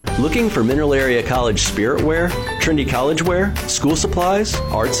 Looking for Mineral Area College spirit wear, trendy college wear, school supplies,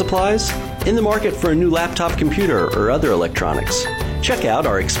 art supplies? In the market for a new laptop computer or other electronics? Check out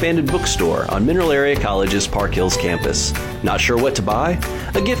our expanded bookstore on Mineral Area College's Park Hills campus. Not sure what to buy?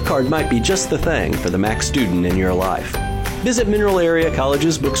 A gift card might be just the thing for the Mac student in your life. Visit Mineral Area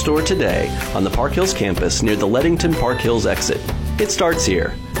College's bookstore today on the Park Hills campus near the Leadington Park Hills exit. It starts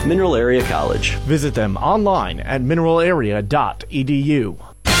here. Mineral Area College. Visit them online at mineralarea.edu.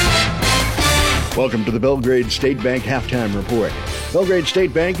 Welcome to the Belgrade State Bank Halftime Report. Belgrade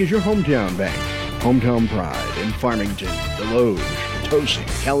State Bank is your hometown bank. Hometown pride in Farmington, Deloge, Potosi,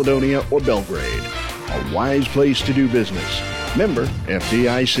 Caledonia, or Belgrade. A wise place to do business. Member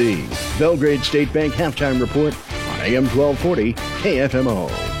FDIC. Belgrade State Bank Halftime Report on AM 1240 KFMO.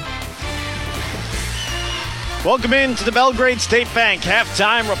 Welcome in to the Belgrade State Bank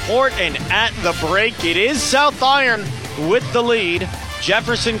Halftime Report, and at the break, it is South Iron with the lead.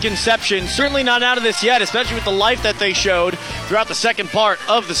 Jefferson Conception certainly not out of this yet, especially with the life that they showed throughout the second part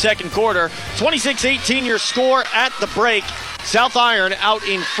of the second quarter. 26-18 your score at the break. South Iron out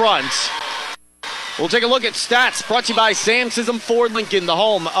in front. We'll take a look at stats brought to you by Sam Sism Ford Lincoln, the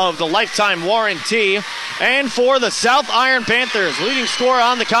home of the lifetime warranty. And for the South Iron Panthers, leading scorer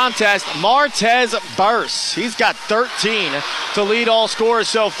on the contest, Martez Burse. He's got 13 to lead all scorers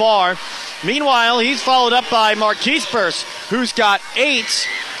so far. Meanwhile, he's followed up by Marquise Burse, who's got 8.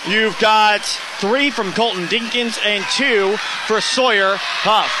 You've got 3 from Colton Dinkins and 2 for Sawyer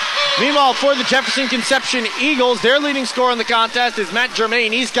Huff. Meanwhile, for the Jefferson Conception Eagles, their leading scorer in the contest is Matt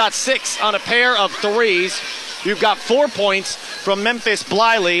Germain. He's got 6 on a pair of 3s. You've got 4 points from Memphis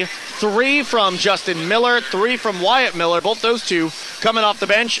Bliley, 3 from Justin Miller, 3 from Wyatt Miller, both those two coming off the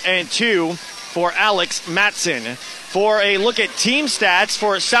bench, and 2 for Alex Matson. For a look at team stats,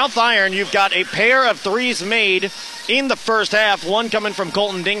 for South Iron, you've got a pair of 3s made in the first half, 1 coming from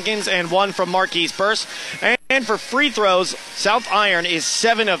Colton Dinkins and 1 from Marquise Burse. And for free throws, South Iron is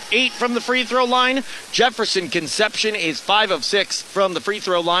 7 of 8 from the free throw line. Jefferson Conception is 5 of 6 from the free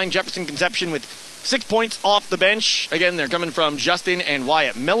throw line. Jefferson Conception with 6 points off the bench. Again, they're coming from Justin and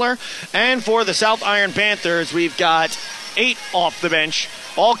Wyatt Miller. And for the South Iron Panthers, we've got 8 off the bench,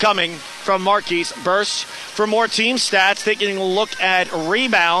 all coming from Marquise Burse. For more team stats, taking a look at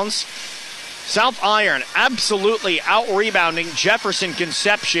rebounds, South Iron absolutely out-rebounding Jefferson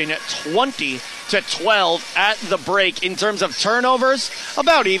Conception 20-12 at the break. In terms of turnovers,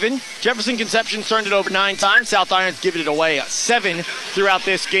 about even. Jefferson Conception turned it over 9 times. South Iron's given it away 7 throughout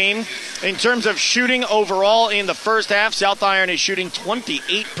this game. In terms of shooting overall in the first half, South Iron is shooting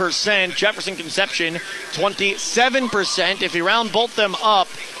 28%. Jefferson Conception 27%. If you round both them up,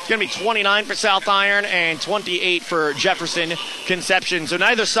 it's going to be 29 for South Iron and 28 for Jefferson Conception. So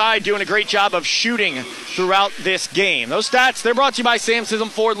neither side doing a great job of shooting throughout this game. Those stats, they're brought to you by Sam Sism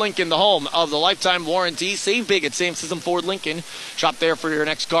Ford Lincoln, the home of the lifetime warranty. Save big at Sam Sism Ford Lincoln. Shop there for your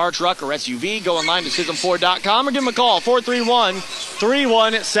next car, truck, or SUV. Go online to SismFord.com or give them a call,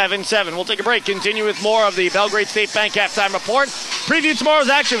 431-3177. We'll take a break. Continue with more of the Belgrade State Bank halftime report. Preview tomorrow's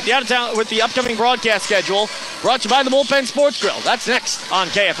action with the upcoming broadcast schedule. Brought to you by the Bullpen Sports Grill. That's next on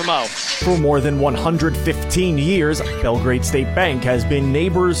KFMO. For more than 115 years, Belgrade State Bank has been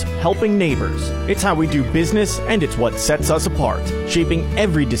neighbors helping neighbors. It's how we do business, and it's what sets us apart, shaping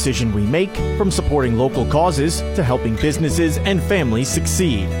every decision we make, from supporting local causes to helping businesses and families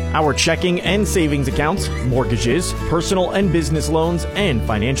succeed. Our checking and savings accounts, mortgages, personal and business loans, and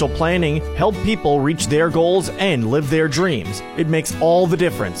financial planning help people reach their goals and live their dreams. It makes all the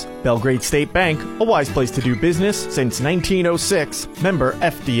difference. Belgrade State Bank, a wise place to do business since 1906. Member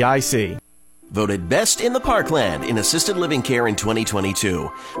FDIC. Voted best in the Parkland in assisted living care in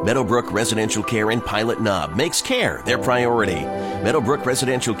 2022. Meadowbrook Residential Care in Pilot Knob makes care their priority. Meadowbrook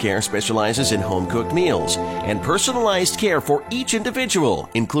Residential Care specializes in home-cooked meals and personalized care for each individual,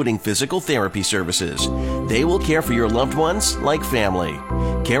 including physical therapy services. They will care for your loved ones like family,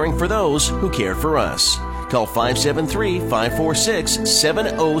 caring for those who care for us. Call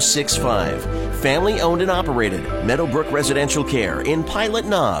 573-546-7065. Family-owned and operated. Meadowbrook Residential Care in Pilot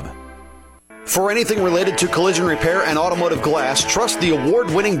Knob. For anything related to collision repair and automotive glass, trust the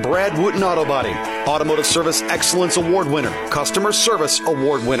award-winning Brad Wooten Auto Body. Automotive Service Excellence Award winner, Customer Service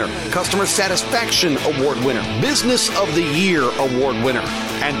Award winner, Customer Satisfaction Award winner, Business of the Year Award winner,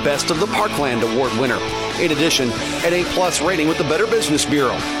 and Best of the Parkland Award winner. In addition, an A-plus rating with the Better Business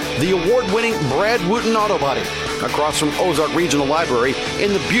Bureau. The award-winning Brad Wooten Auto Body, across from Ozark Regional Library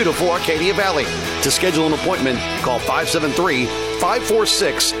in the beautiful Arcadia Valley. To schedule an appointment, call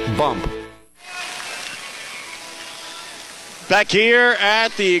 573-546-BUMP. Back here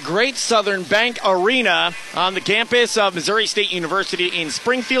at the Great Southern Bank Arena on the campus of Missouri State University in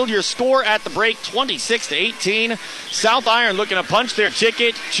Springfield. Your score at the break, 26-18. South Iron looking to punch their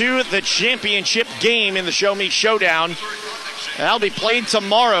ticket to the championship game in the Show Me Showdown. That'll be played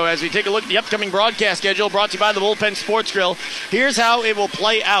tomorrow as we take a look at the upcoming broadcast schedule brought to you by the Bullpen Sports Grill. Here's how it will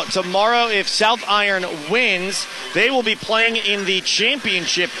play out. Tomorrow, if South Iron wins, they will be playing in the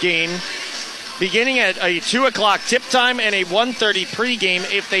championship game beginning at a 2 o'clock tip time and a 1:30 pregame.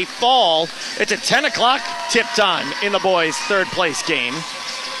 If they fall, it's a 10 o'clock tip time in the boys' third place game.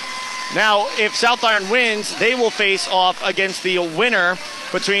 Now, if South Iron wins, they will face off against the winner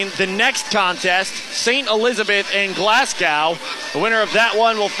between the next contest, St. Elizabeth and Glasgow. The winner of that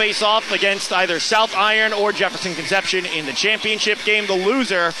one will face off against either South Iron or Jefferson Conception in the championship game. The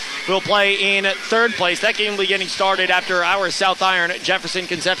loser will play in third place. That game will be getting started after our South Iron Jefferson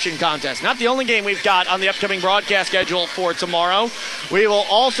Conception contest. Not the only game we've got on the upcoming broadcast schedule for tomorrow. We will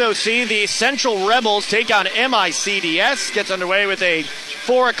also see the Central Rebels take on MICDS. Gets underway with a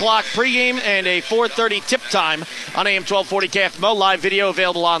 4 o'clock pregame and a 4:30 tip time on AM 1240 KFMO. Live video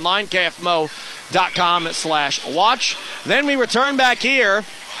available online, kfmo.com/watch. Then we return back here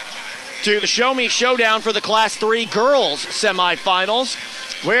to the Show Me Showdown for the Class 3 girls semifinals,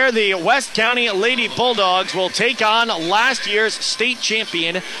 where the West County Lady Bulldogs will take on last year's state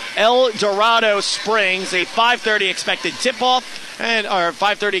champion El Dorado Springs. A 5:30 expected tip-off, and our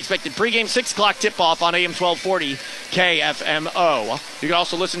 5:30 expected pregame, 6 o'clock tip-off on AM 1240 KFMO. You can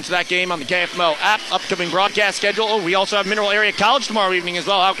also listen to that game on the KFMO app. Upcoming broadcast schedule. We also have Mineral Area College tomorrow evening as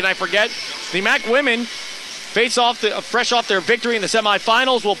well. How can I forget? The MAC women face off fresh off their victory in the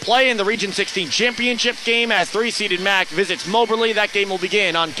semifinals, will play in the Region 16 championship game as 3-seeded MAC visits Moberly. That game will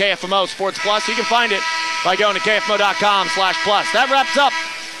begin on KFMO Sports Plus. You can find it by going to kfmo.com/plus. That wraps up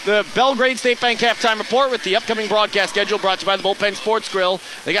the Belgrade State Bank halftime report with the upcoming broadcast schedule brought to you by the Bullpen Sports Grill.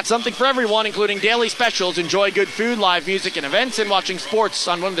 They got something for everyone, including daily specials. Enjoy good food, live music, and events, and watching sports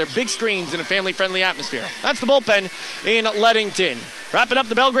on one of their big screens in a family-friendly atmosphere. That's the Bullpen in Leadington. Wrapping up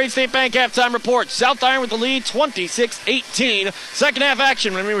the Belgrade State Bank halftime report. South Iron with the lead, 26-18. Second half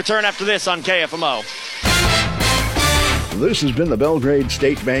action when we return after this on KFMO. This has been the Belgrade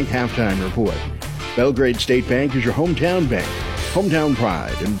State Bank halftime report. Belgrade State Bank is your hometown bank. Hometown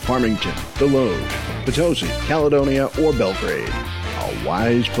pride in Farmington, Deloge, Potosi, Caledonia, or Belgrade. A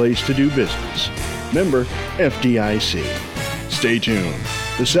wise place to do business. Member FDIC. Stay tuned.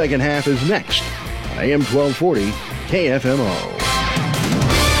 The second half is next on AM 1240 KFMO.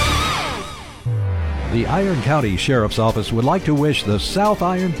 The Iron County Sheriff's Office would like to wish the South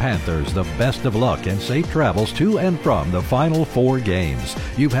Iron Panthers the best of luck and safe travels to and from the Final 4 games.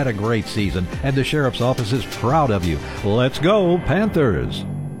 You've had a great season, and the Sheriff's Office is proud of you. Let's go, Panthers!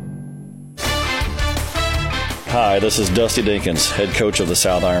 Hi, this is Dusty Dinkins, head coach of the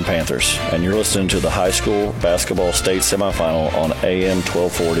South Iron Panthers, and you're listening to the high school basketball state semifinal on AM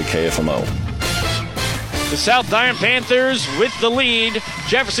 1240 KFMO. The South Iron Panthers with the lead.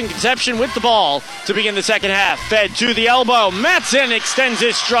 Jefferson Conception with the ball to begin the second half. Fed to the elbow. Matson extends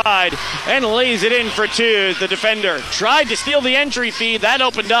his stride and lays it in for two. The defender tried to steal the entry feed. That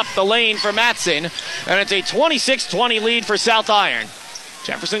opened up the lane for Matson. And it's a 26-20 lead for South Iron.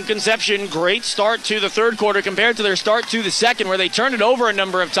 Jefferson Conception, great start to the third quarter compared to their start to the second, where they turned it over a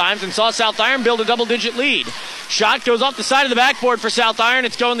number of times and saw South Iron build a double-digit lead. Shot goes off the side of the backboard for South Iron.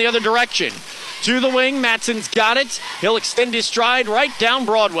 It's going the other direction. To the wing, Matson's got it. He'll extend his stride right down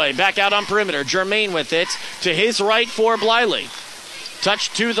Broadway. Back out on perimeter. Jermaine with it. To his right for Bliley. Touch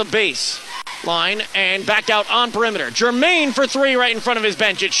to the base line and back out on perimeter. Jermaine for three right in front of his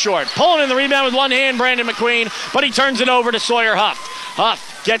bench. It's short. Pulling in the rebound with one hand, Brandon McQueen, but he turns it over to Sawyer Huff.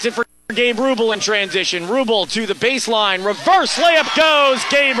 Huff gets it for Gabe Rubel in transition. Rubel to the baseline. Reverse layup goes.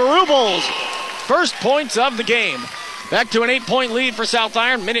 Gabe Rubel's first points of the game. Back to an 8-point lead for South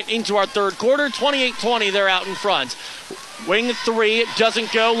Iron. Minute into our third quarter. 28-20, they're out in front. Wing three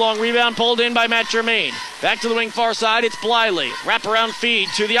doesn't go. Long rebound pulled in by Matt Jermaine. Back to the wing far side, it's Bliley. Wraparound feed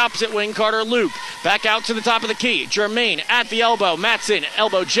to the opposite wing, Carter Luke. Back out to the top of the key. Jermaine at the elbow. Matson,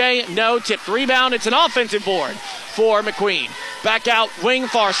 elbow J, no. Tipped rebound. It's an offensive board for McQueen. Back out, wing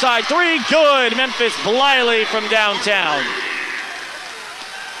far side. Three, good. Memphis Bliley from downtown.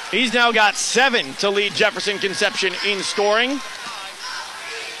 He's now got 7 to lead Jefferson Conception in scoring.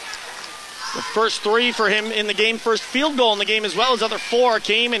 The first 3 for him in the game, first field goal in the game as well. His other 4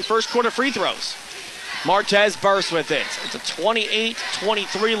 came in first quarter free throws. Martez bursts with it. It's a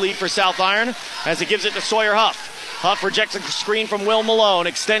 28-23 lead for South Iron as he gives it to Sawyer Huff. Huff rejects a screen from Will Malone,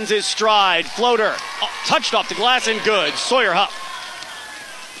 extends his stride. Floater, touched off the glass and good. Sawyer Huff.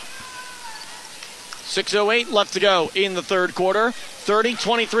 6:08 left to go in the third quarter.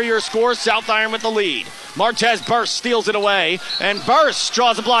 30-23 your score. South Iron with the lead. Martez Burst steals it away, and Burst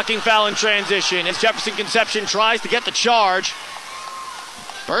draws a blocking foul in transition as Jefferson Conception tries to get the charge.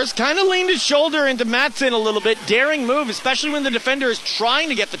 Burst kind of leaned his shoulder into Matson a little bit. Daring move, especially when the defender is trying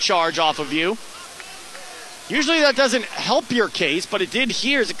to get the charge off of you. Usually that doesn't help your case, but it did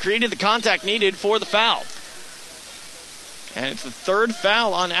here as it created the contact needed for the foul. And it's the third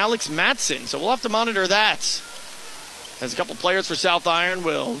foul on Alex Matson, so we'll have to monitor that, as a couple players for South Iron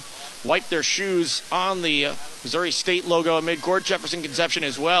will wipe their shoes on the Missouri State logo at midcourt. Jefferson Conception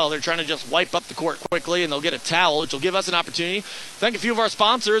as well. They're trying to just wipe up the court quickly, and they'll get a towel, which will give us an opportunity to thank a few of our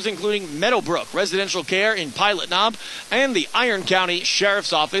sponsors, including Meadowbrook Residential Care in Pilot Knob and the Iron County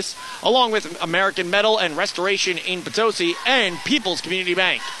Sheriff's Office, along with American Metal and Restoration in Potosi and People's Community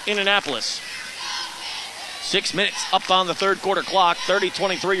Bank in Annapolis. 6 minutes up on the third quarter clock,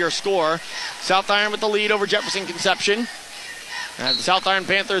 30-23 your score. South Iron with the lead over Jefferson Conception. And the South Iron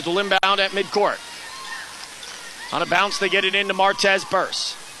Panthers will inbound at midcourt. On a bounce, they get it into Martez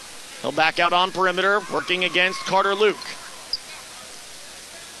Burse. He'll back out on perimeter, working against Carter Luke.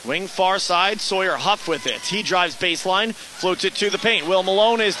 Wing far side, Sawyer Huff with it. He drives baseline, floats it to the paint. Will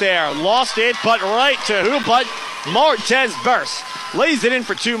Malone is there, lost it, but right to who but Martez Burse. Lays it in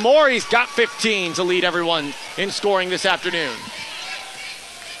for two more. He's got 15 to lead everyone in scoring this afternoon.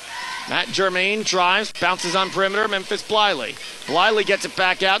 Matt Germain drives, bounces on perimeter, Memphis Bliley. Bliley gets it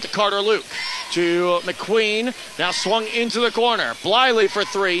back out to Carter Luke. To McQueen, now swung into the corner. Bliley for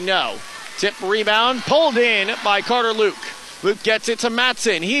three, no. Tip rebound, pulled in by Carter Luke. Luke gets it to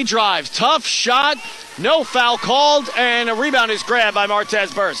Matson. He drives, tough shot, no foul called, and a rebound is grabbed by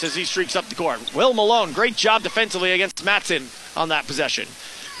Martez Burse as he streaks up the court. Will Malone, great job defensively against Matson on that possession.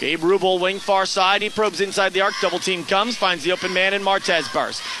 Gabe Rubel, wing far side. He probes inside the arc. Double team comes. Finds the open man in Martez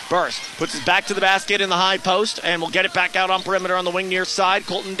Burse. Burse puts his back to the basket in the high post and will get it back out on perimeter on the wing near side.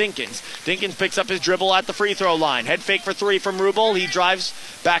 Colton Dinkins. Dinkins picks up his dribble at the free throw line. Head fake for three from Rubel. He drives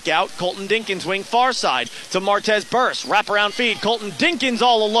back out. Colton Dinkins, wing far side to Martez Burse. Wraparound feed. Colton Dinkins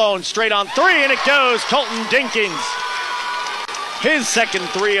all alone. Straight on three, and it goes. Colton Dinkins. His second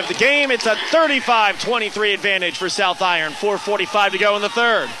three of the game. It's a 35-23 advantage for South Iron. 4:45 to go in the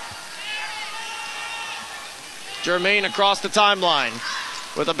third. Germain across the timeline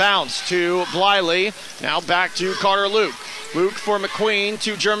with a bounce to Bliley. Now back to Carter Luke. Luke for McQueen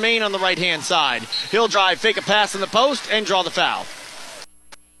to Germain on the right-hand side. He'll drive, fake a pass in the post, and draw the foul.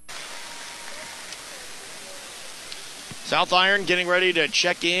 South Iron getting ready to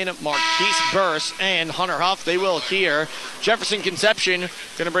check in Marquise Burse and Hunter Huff. They will here. Jefferson Conception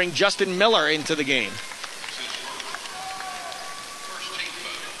going to bring Justin Miller into the game.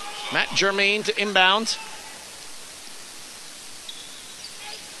 Matt Germain to inbound.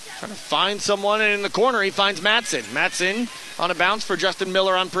 Trying to find someone, and in the corner he finds Matson. Matson on a bounce for Justin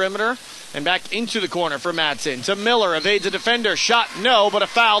Miller on perimeter. And back into the corner for Matson. To Miller, evades a defender. Shot, no, but a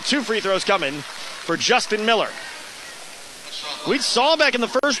foul. 2 free throws coming for Justin Miller. We saw back in the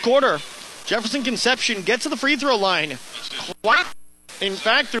first quarter, Jefferson Conception get to the free throw line. In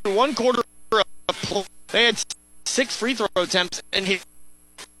fact, through one quarter of play, they had 6 free throw attempts, and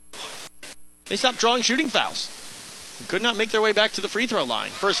they stopped drawing shooting fouls. Could not make their way back to the free throw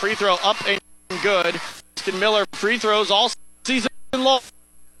line. First free throw up and good. Justin Miller free throws all season long.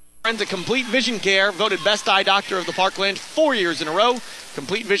 Friends at Complete Vision Care, voted best eye doctor of the Parkland 4 years in a row.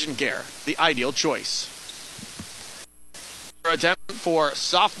 Complete Vision Care, the ideal choice. Attempt for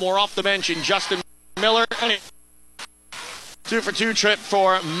sophomore off the bench in Justin Miller. 2 for 2 trip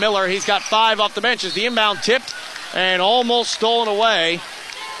for Miller. He's got 5 off the bench as the inbound tipped and almost stolen away.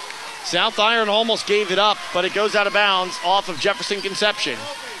 South Iron almost gave it up, but it goes out of bounds off of Jefferson Conception.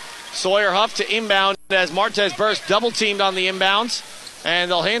 Sawyer Huff to inbound as Martez Burse double teamed on the inbounds.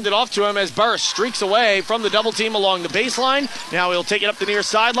 And they'll hand it off to him as Burse streaks away from the double team along the baseline. Now he'll take it up the near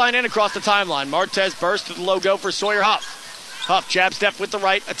sideline and across the timeline. Martez Burse to the logo for Sawyer Huff. Huff jab step with the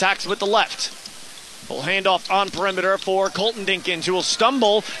right, attacks with the left. We'll hand off on perimeter for Colton Dinkins, who will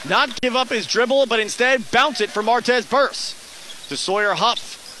stumble, not give up his dribble, but instead bounce it for Martez Burse. To Sawyer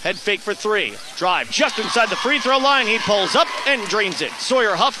Huff, head fake for 3. Drive just inside the free throw line. He pulls up and drains it.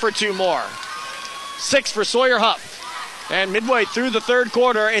 Sawyer Huff for 2 more. 6 for Sawyer Huff. And midway through the third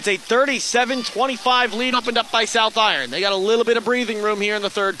quarter, it's a 37-25 lead opened up by South Iron. They got a little bit of breathing room here in the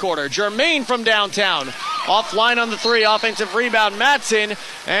third quarter. Germain from downtown. Offline on the 3, offensive rebound, Matson.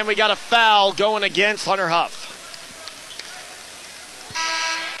 And we got a foul going against Hunter Huff.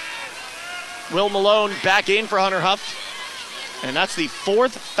 Will Malone back in for Hunter Huff. And that's the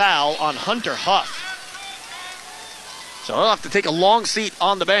 4th foul on Hunter Huff. So he'll have to take a long seat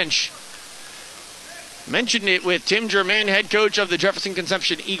on the bench. Mentioned it with Tim Germain, head coach of the Jefferson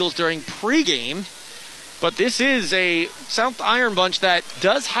Conception Eagles during pregame. But this is a South Iron bunch that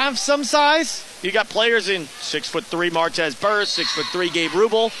does have some size. You got players in 6'3" Martez Burse, 6'3" Gabe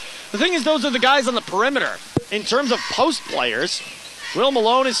Rubel. The thing is, those are the guys on the perimeter. In terms of post players, Will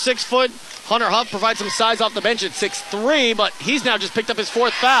Malone is 6 foot. Hunter Huff provides some size off the bench at 6'3", but he's now just picked up his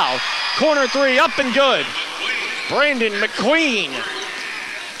 4th foul. Corner 3, up and good. Brandon McQueen.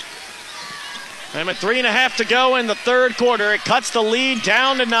 And with 3.5 to go in the third quarter, it cuts the lead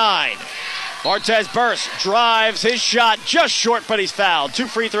down to 9. Martez Burst drives his shot just short, but he's fouled. 2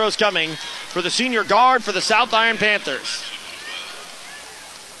 free throws coming for the senior guard for the South Iron Panthers.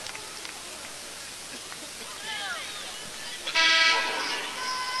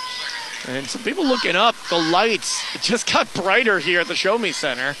 And some people looking up, the lights just got brighter here at the Show Me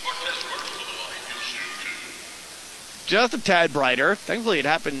Center. Just a tad brighter. Thankfully, it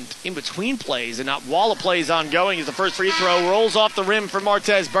happened in between plays and not while a play is ongoing as the first free throw rolls off the rim for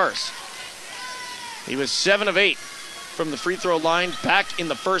Martez Burst. He was 7 of 8 from the free throw line back in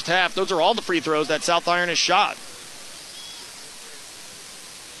the first half. Those are all the free throws that South Iron has shot.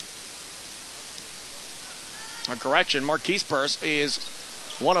 A correction, Marquise Burst is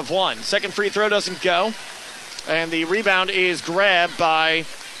 1 of 1. Second free throw doesn't go. And the rebound is grabbed by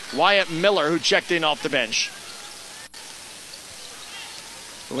Wyatt Miller, who checked in off the bench.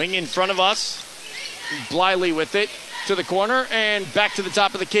 Wing in front of us. Bliley with it to the corner and back to the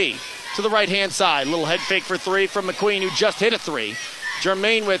top of the key. To the right-hand side. Little head fake for 3 from McQueen, who just hit a 3.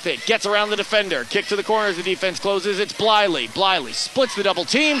 Jermaine with it. Gets around the defender. Kick to the corner as the defense closes. It's Bliley. Bliley splits the double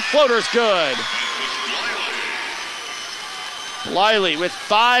team. Floater's good. Bliley with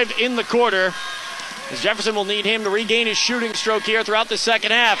 5 in the quarter, as Jefferson will need him to regain his shooting stroke here throughout the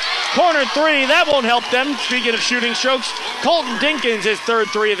second half. Corner 3, that won't help them. Speaking of shooting strokes, Colton Dinkins, his third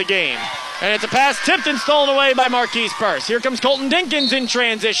 3 of the game. And it's a pass tipped and stolen away by Marquise Burst. Here comes Colton Dinkins in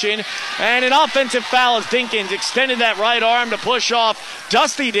transition, and an offensive foul as Dinkins extended that right arm to push off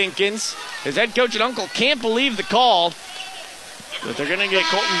Dusty Dinkins. His head coach and uncle can't believe the call, but they're going to get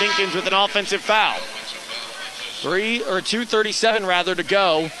Colton Dinkins with an offensive foul. 2:37 to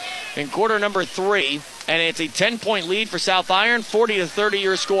go in quarter number 3, and it's a 10-point lead for South Iron, 40-30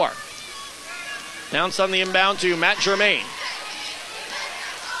 your score. Bounce on the inbound to Matt Germain.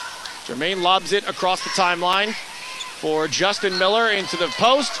 Germain lobs it across the timeline for Justin Miller into the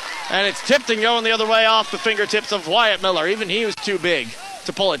post, and it's tipped and going the other way off the fingertips of Wyatt Miller. Even he was too big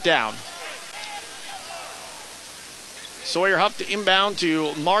to pull it down. Sawyer Huff to inbound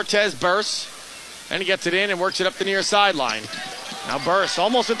to Martez Burst. And he gets it in and works it up the near sideline. Now Burst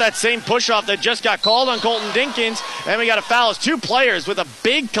almost with that same push-off that just got called on Colton Dinkins. And we got a foul as 2 players with a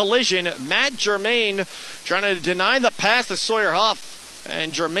big collision. Matt Germain trying to deny the pass to Sawyer Huff.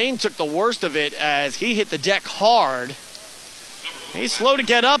 And Germain took the worst of it as he hit the deck hard. He's slow to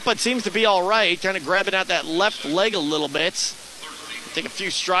get up, but seems to be all right. Kind of grabbing at that left leg a little bit. Take a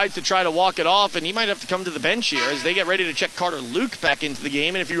few strides to try to walk it off, and he might have to come to the bench here as they get ready to check Carter Luke back into the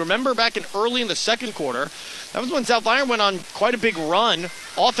game. And if you remember back in early in the second quarter, that was when South Iron went on quite a big run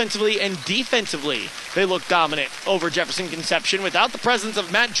offensively and defensively. They looked dominant over Jefferson Conception. Without the presence of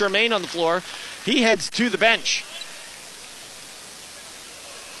Matt Germain on the floor, he heads to the bench.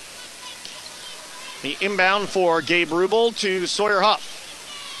 The inbound for Gabe Rubel to Sawyer Huff.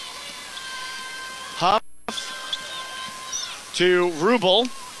 Huff to Rubel.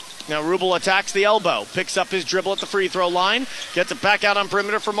 Now Rubel attacks the elbow, picks up his dribble at the free throw line, gets it back out on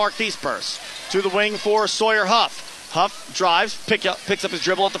perimeter for Marquise Burst. To the wing for Sawyer Huff. Huff drives, picks up his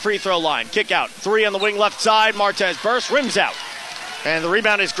dribble at the free throw line. Kick out, 3 on the wing left side. Martez Burst rims out. And the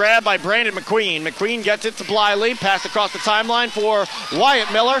rebound is grabbed by Brandon McQueen. McQueen gets it to Bliley, passed across the timeline for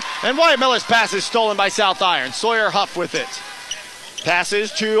Wyatt Miller. And Wyatt Miller's pass is stolen by South Iron. Sawyer Huff with it.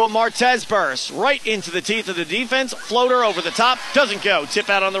 Passes to Martez Burst, right into the teeth of the defense. Floater over the top, doesn't go. Tip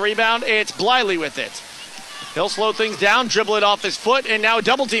out on the rebound, it's Bliley with it. He'll slow things down, dribble it off his foot, and now a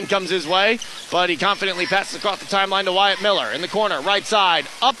double team comes his way. But he confidently passes across the timeline to Wyatt Miller. In the corner, right side,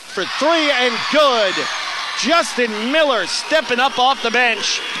 up for 3 and good. Justin Miller stepping up off the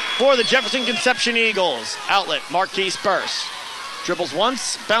bench for the Jefferson Conception Eagles. Outlet, Marquise Burst. Dribbles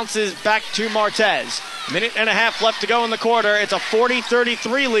once, bounces back to Martez. 1.5 left to go in the quarter. It's a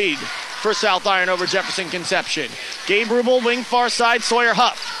 40-33 lead for South Iron over Jefferson Conception. Gabe Rubel, wing far side, Sawyer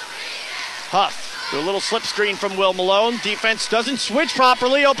Huff. Huff, do a little slip screen from Will Malone. Defense doesn't switch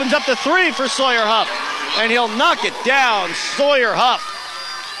properly, opens up the 3 for Sawyer Huff. And he'll knock it down, Sawyer Huff.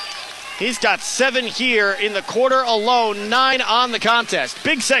 He's got 7 here in the quarter alone, 9 on the contest.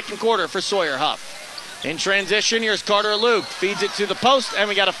 Big second quarter for Sawyer Huff. In transition, here's Carter Luke. Feeds it to the post, and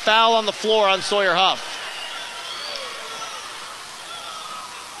we got a foul on the floor on Sawyer Huff.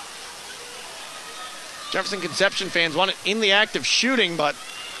 Jefferson Conception fans want it in the act of shooting, but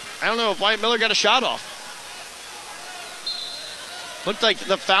I don't know if Wyatt Miller got a shot off. Looked like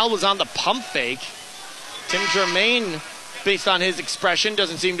the foul was on the pump fake. Tim Germain, based on his expression,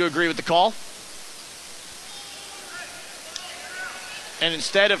 doesn't seem to agree with the call. And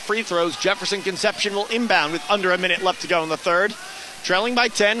instead of free throws, Jefferson Conception will inbound with under a minute left to go in the third. trailing by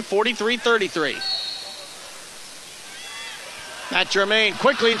 10, 43-33. Matt Germain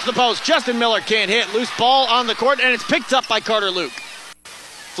quickly into the post. Justin Miller can't hit. Loose ball on the court, and it's picked up by Carter Luke.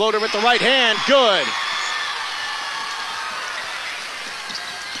 Floater with the right hand. Good.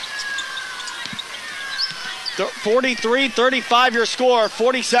 The 43-35 your score.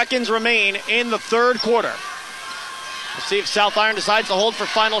 40 seconds remain in the third quarter. We'll see if South Iron decides to hold for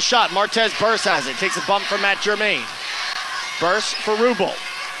final shot. Martez Burse has it. Takes a bump from Matt Germain. Burse for Rubel.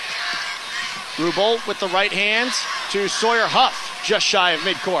 Rubel with the right hand to Sawyer Huff, just shy of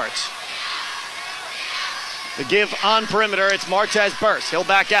midcourt. The give on perimeter, it's Martez Burse. He'll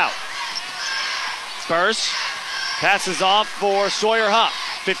back out. Burse passes off for Sawyer Huff.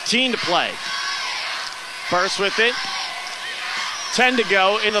 15 to play. Burse with it. 10 to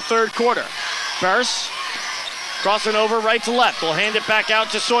go in the third quarter. Burse crossing over right to left. We'll hand it back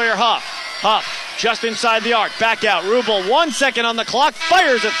out to Sawyer Huff. Huff just inside the arc. Back out. Rubel, 1 second on the clock.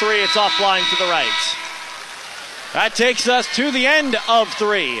 Fires a three. It's offline to the right. That takes us to the end of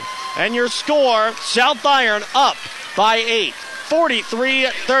three. And your score, South Iron up by 8.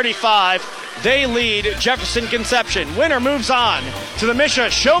 43-35. They lead Jefferson Conception. Winner moves on to the Misha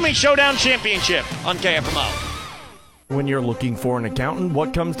Show Me Showdown Championship on KFMO. When you're looking for an accountant,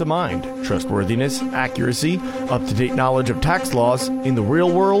 what comes to mind? Trustworthiness, accuracy, up-to-date knowledge of tax laws. In the real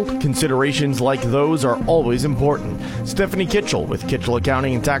world, considerations like those are always important. Stephanie Kitchell with Kitchell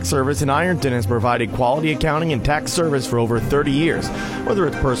Accounting and Tax Service in Ironton has provided quality accounting and tax service for over 30 years. Whether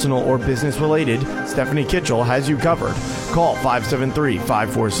it's personal or business related, Stephanie Kitchell has you covered. Call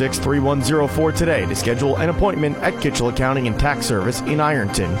 573-546-3104 today to schedule an appointment at Kitchell Accounting and Tax Service in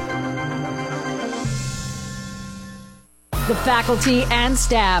Ironton. The faculty and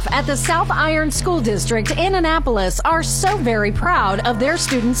staff at the South Iron School District in Annapolis are so very proud of their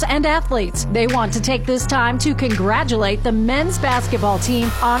students and athletes. They want to take this time to congratulate the men's basketball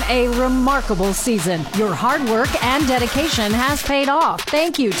team on a remarkable season. Your hard work and dedication has paid off.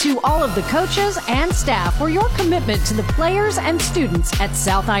 Thank you to all of the coaches and staff for your commitment to the players and students at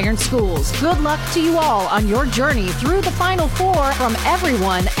South Iron Schools. Good luck to you all on your journey through the Final Four from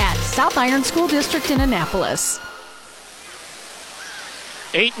everyone at South Iron School District in Annapolis.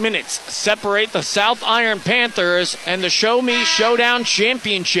 8 minutes separate the South Iron Panthers and the Show Me Showdown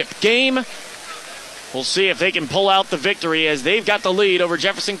Championship game. We'll see if they can pull out the victory as they've got the lead over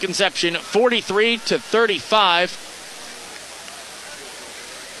Jefferson Conception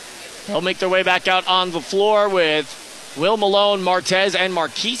 43-35. They'll make their way back out on the floor with Will Malone, Martez, and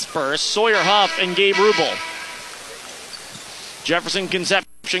Marquise Burse, Sawyer Huff, and Gabe Rubel. Jefferson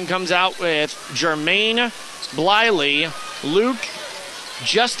Conception comes out with Jermaine Bliley, Luke,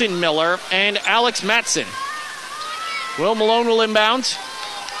 Justin Miller, and Alex Matson. Will Malone will inbound.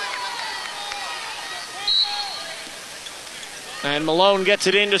 And Malone gets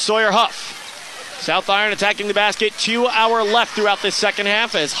it into Sawyer Huff. South Iron attacking the basket. 2 hours left throughout this second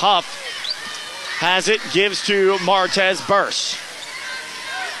half as Huff has it, gives to Martez Burse.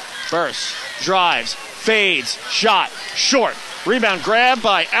 Burse drives, fades, shot, short. Rebound grab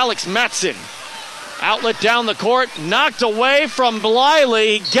by Alex Matson. Outlet down the court, knocked away from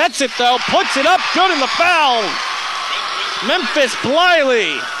Bliley. Gets it though, puts it up, good in the foul. Memphis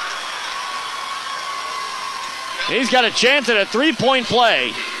Bliley. He's got a chance at a three-point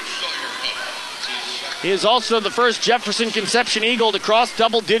play. He is also the first Jefferson Conception Eagle to cross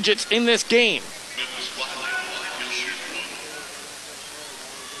double digits in this game.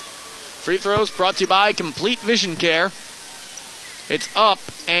 Free throws brought to you by Complete Vision Care. It's up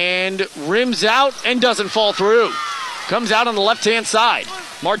and rims out and doesn't fall through. Comes out on the left-hand side.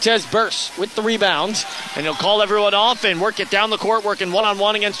 Martez Burse with the rebound. And he'll call everyone off and work it down the court, working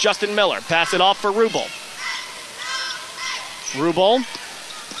one-on-one against Justin Miller. Pass it off for Rubel. Rubel,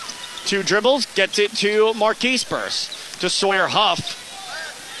 2 dribbles, gets it to Marquise Burse. To Sawyer Huff.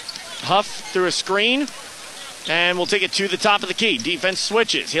 Huff through a screen. And we'll take it to the top of the key. Defense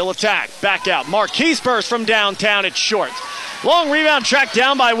switches. He'll attack. Back out. Marquise Burse from downtown. It's short. Long rebound tracked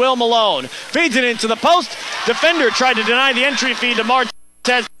down by Will Malone. Feeds it into the post. Defender tried to deny the entry feed to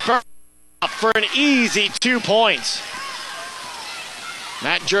Martez for an easy 2 points.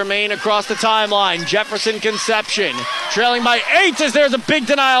 Matt Germain across the timeline. Jefferson Conception trailing by 8 as there's a big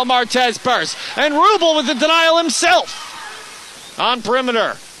denial. Martez Burse. And Rubel with the denial himself. On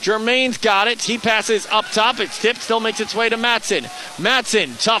perimeter. Germain's got it. He passes up top. It's tipped. Still makes its way to Matson.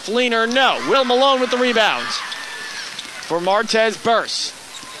 Matson, tough leaner. No. Will Malone with the rebound. For Martez Burse.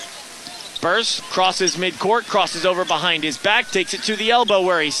 Burst crosses midcourt, crosses over behind his back, takes it to the elbow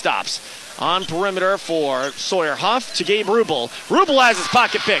where he stops. On perimeter for Sawyer Huff to Gabe Rubel. Rubel has his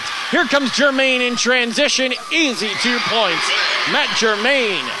pocket picked. Here comes Germain in transition. Easy 2 points. Matt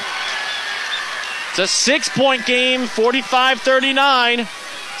Germain. It's a 6-point game, 45-39.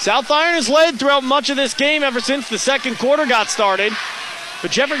 South Iron has led throughout much of this game ever since the second quarter got started. But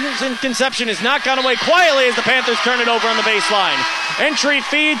Jefferson Conception has not gone away quietly as the Panthers turn it over on the baseline. Entry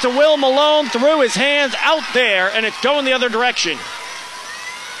feed to Will Malone through his hands out there, and it's going the other direction.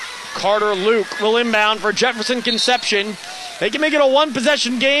 Carter Luke will inbound for Jefferson Conception. They can make it a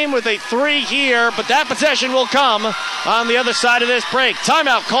one-possession game with a 3 here, but that possession will come on the other side of this break.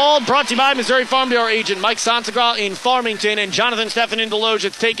 Timeout called, brought to you by Missouri Farm Bureau agent Mike Sansegraw in Farmington and Jonathan Steffen in Deloge.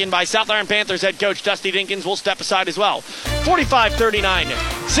 It's taken by South Iron Panthers head coach Dusty Dinkins. Will step aside as well. 45-39,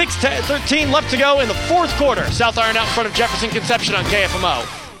 6-13 left to go in the fourth quarter. South Iron out in front of Jefferson Conception on KFMO.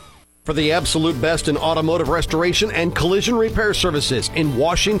 For the absolute best in automotive restoration and collision repair services in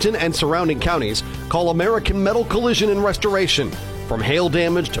Washington and surrounding counties, call American Metal Collision and Restoration. From hail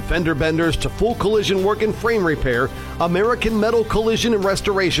damage to fender benders to full collision work and frame repair, American Metal Collision and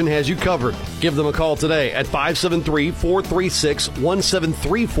Restoration has you covered. Give them a call today at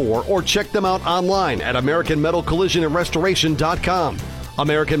 573-436-1734 or check them out online at AmericanMetalCollisionandRestoration.com.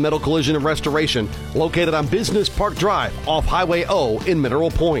 American Metal Collision and Restoration, located on Business Park Drive off Highway O in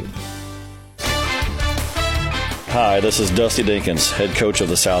Mineral Point. Hi, this is Dusty Dinkins, head coach of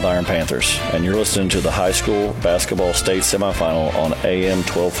the South Iron Panthers, and you're listening to the high school basketball state semifinal on AM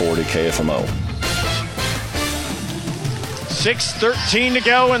 1240 KFMO. 6:13 to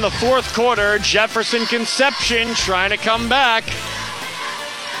go in the fourth quarter. Jefferson Conception trying to come back.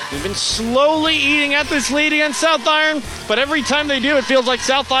 They've been slowly eating at this lead against South Iron, but every time they do, it feels like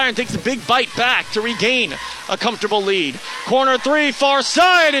South Iron takes a big bite back to regain a comfortable lead. Corner 3, far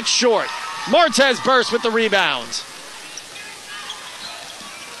side, it's short. Martez Burst with the rebound.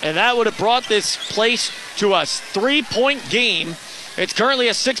 And that would have brought this place to a 3-point game. It's currently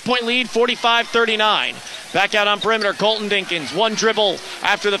a 6-point lead, 45-39. Back out on perimeter, Colton Dinkins. One dribble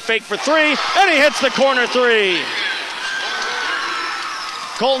after the fake for 3, and he hits the corner 3.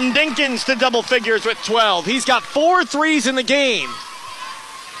 Colton Dinkins to double figures with 12. He's got 4 threes in the game.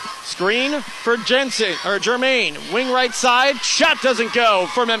 Screen for Germain. Wing right side. Shot doesn't go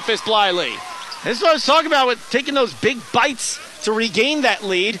for Memphis Bliley. This is what I was talking about with taking those big bites to regain that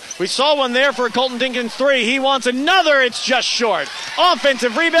lead. We saw one there for Colton Dinkins 3. He wants another. It's just short.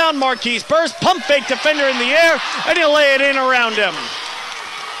 Offensive rebound. Marquise Burst. Pump fake defender in the air. And he'll lay it in around him.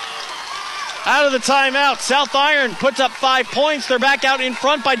 Out of the timeout, South Iron puts up 5 points. They're back out in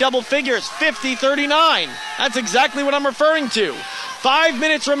front by double figures, 50-39. That's exactly what I'm referring to. 5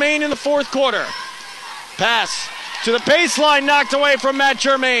 minutes remain in the fourth quarter. Pass to the baseline, knocked away from Matt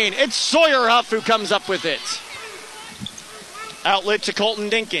Germain. It's Sawyer Huff who comes up with it. Outlet to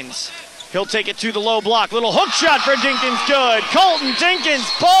Colton Dinkins. He'll take it to the low block. Little hook shot for Dinkins, good. Colton Dinkins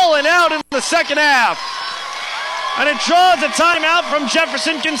balling out in the second half. And it draws a timeout from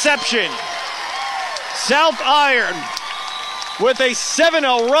Jefferson Conception. South Iron with a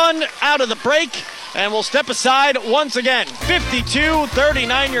 7-0 run out of the break, and will step aside once again.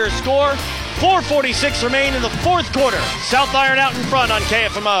 52-39 your score. 4:46 remain in the fourth quarter. South Iron out in front on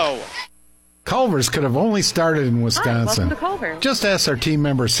KFMO. Culver's could have only started in Wisconsin. Hi, welcome to Culver's. Just ask our team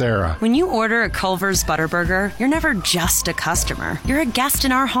member, Sarah. When you order a Culver's Butterburger, you're never just a customer. You're a guest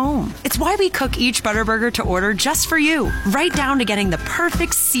in our home. It's why we cook each Butterburger to order just for you, right down to getting the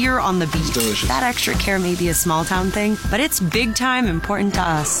perfect sear on the beef. Delicious. That extra care may be a small town thing, but it's big time important to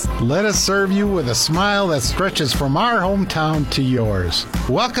us. Let us serve you with a smile that stretches from our hometown to yours.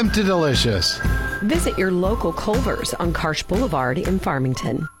 Welcome to Delicious. Visit your local Culver's on Karsh Boulevard in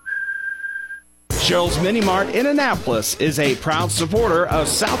Farmington. Cheryl's Mini Mart in Annapolis is a proud supporter of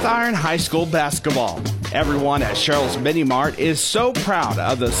South Iron High School basketball. Everyone at Cheryl's Mini Mart is so proud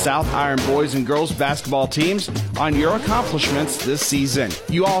of the South Iron boys and girls basketball teams on your accomplishments this season.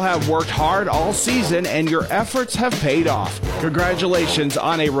 You all have worked hard all season and your efforts have paid off. Congratulations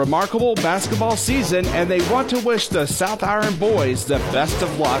on a remarkable basketball season, and they want to wish the South Iron boys the best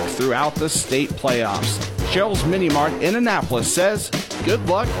of luck throughout the state playoffs. Cheryl's Mini Mart in Annapolis says, good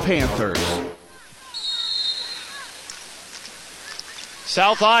luck, Panthers.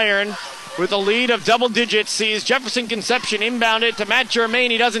 South Iron with a lead of double digits sees Jefferson Conception inbound it to Matt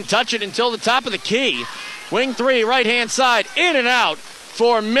Germain. He doesn't touch it until the top of the key. Wing 3, right-hand side, in and out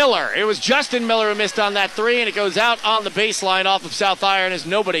for Miller. It was Justin Miller who missed on that 3, and it goes out on the baseline off of South Iron as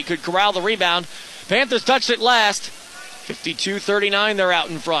nobody could corral the rebound. Panthers touched it last. 52-39, they're out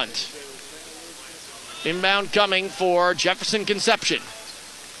in front. Inbound coming for Jefferson Conception.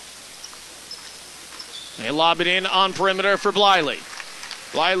 They lob it in on perimeter for Bliley.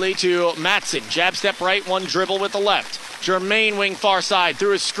 Bliley to Matson. Jab step right, one dribble with the left. Jermaine wing far side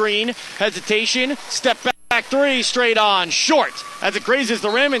through a screen. Hesitation. Step back three. Straight on. Short as it grazes the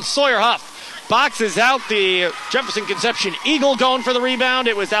rim, and Sawyer Huff boxes out the Jefferson Conception Eagle. Going for the rebound,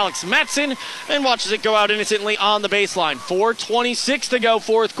 it was Alex Matson, and watches it go out innocently on the baseline. 4:26 to go,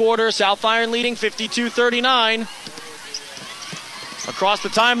 fourth quarter. South Iron leading 52-39. Across the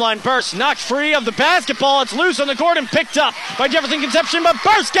timeline, Burst knocked free of the basketball. It's loose on the court and picked up by Jefferson Conception, but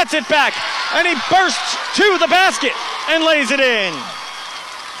Burst gets it back, and he bursts to the basket and lays it in.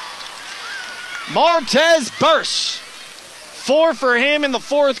 Martez Burst. 4 for him in the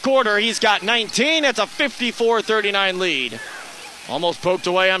fourth quarter. He's got 19. It's a 54-39 lead. Almost poked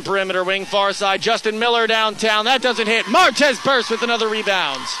away on perimeter wing far side. Justin Miller downtown. That doesn't hit. Martez Burst with another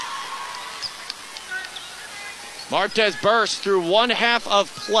rebound. Martez Burst through one half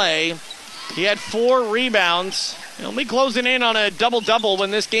of play. He had 4 rebounds. He'll be closing in on a double-double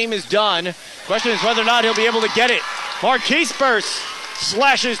when this game is done. Question is whether or not he'll be able to get it. Marquise Burst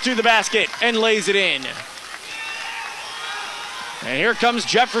slashes to the basket and lays it in. And here comes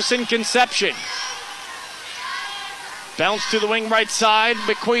Jefferson Conception. Bounce to the wing right side,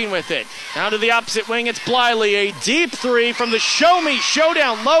 McQueen with it. Now to the opposite wing, it's Bliley. A deep three from the Show Me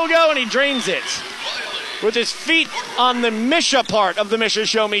Showdown logo, and he drains it. With his feet on the Misha part of the Misha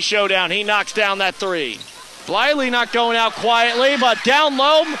Show Me Showdown, he knocks down that three. Bliley not going out quietly, but down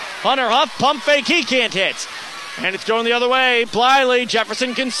low, Hunter Huff, pump fake, he can't hit. And it's going the other way. Bliley,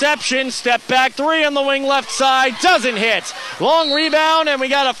 Jefferson Conception, step back three on the wing left side, doesn't hit. Long rebound, and we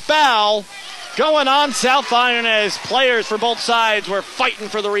got a foul going on South Iron as players for both sides were fighting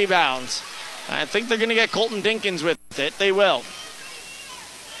for the rebounds. I think they're going to get Colton Dinkins with it. They will.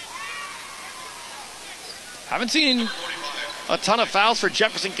 Haven't seen a ton of fouls for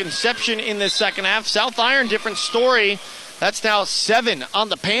Jefferson Conception in this second half. South Iron, different story. That's now 7 on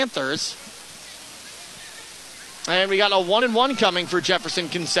the Panthers. And we got a 1-and-1 coming for Jefferson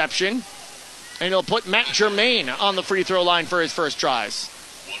Conception. And he'll put Matt Germain on the free throw line for his first tries.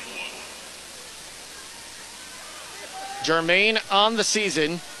 Germain on the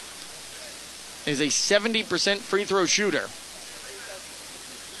season is a 70% free throw shooter.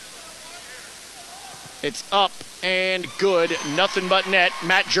 It's up and good. Nothing but net.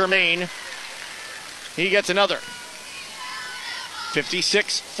 Matt Germain. He gets another.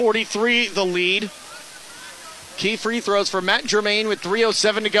 56-43 the lead. Key free throws for Matt Germain with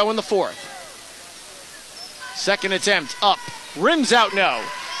 3:07 to go in the fourth. Second attempt up. Rims out, no.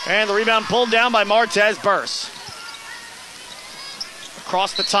 And the rebound pulled down by Martez Burst.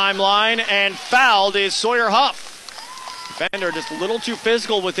 Across the timeline and fouled is Sawyer Huff. Defender just a little too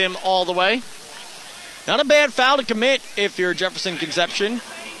physical with him all the way. Not a bad foul to commit if you're Jefferson Conception.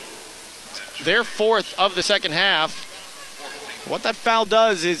 Their fourth of the second half. What that foul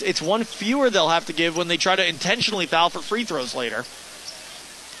does is it's one fewer they'll have to give when they try to intentionally foul for free throws later.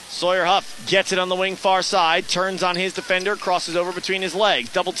 Sawyer Huff gets it on the wing far side, turns on his defender, crosses over between his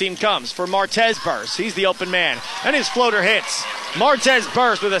legs. Double team comes for Martez Burst. He's the open man, and his floater hits. Martez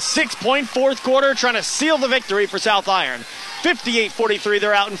Burst with a 6-point fourth quarter, trying to seal the victory for South Iron. 58-43,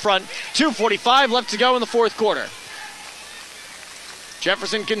 they're out in front. 2:45 left to go in the fourth quarter.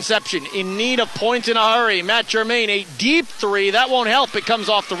 Jefferson Conception in need of points in a hurry. Matt Germain, a deep three. That won't help. It comes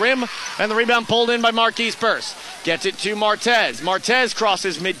off the rim, and the rebound pulled in by Marquise Burst. Gets it to Martez. Martez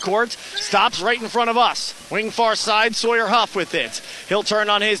crosses midcourt, stops right in front of us. Wing far side, Sawyer Huff with it. He'll turn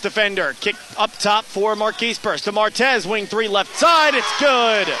on his defender. Kick up top for Marquise Burst. To Martez, wing three left side. It's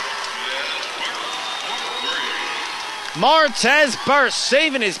good. Martez Burst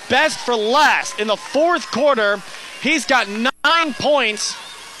saving his best for last in the fourth quarter. He's got 9 points.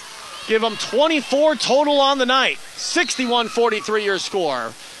 Give him 24 total on the night. 61-43 your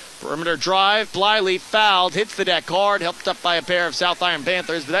score. Perimeter drive. Bliley fouled. Hits the deck hard. Helped up by a pair of South Iron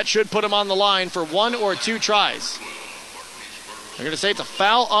Panthers. But that should put him on the line for 1 or 2 tries. They're going to say it's a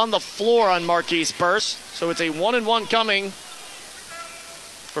foul on the floor on Marquise Burst. So it's a 1-and-1 coming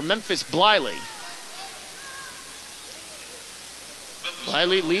for Memphis Bliley.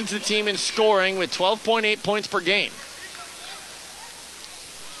 Bliley leads the team in scoring with 12.8 points per game.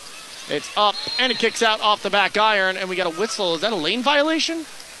 It's up, and it kicks out off the back iron, and we got a whistle. Is that a lane violation?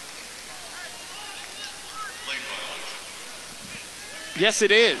 Yes,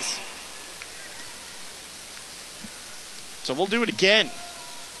 it is. So we'll do it again.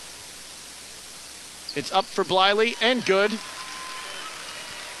 It's up for Bliley, and good.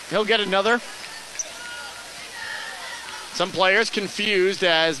 He'll get another. Some players confused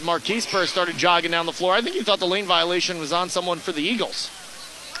as Marquise Burst started jogging down the floor. I think he thought the lane violation was on someone for the Eagles.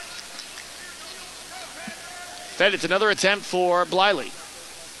 Instead, it's another attempt for Bliley.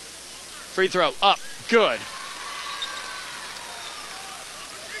 Free throw up. Good.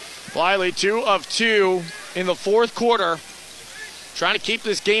 Bliley, 2 of 2 in the fourth quarter. Trying to keep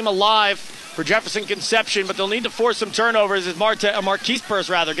this game alive for Jefferson Conception, but they'll need to force some turnovers as Marquise Burse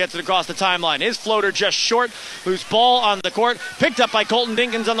gets it across the timeline. His floater just short. Loose ball on the court. Picked up by Colton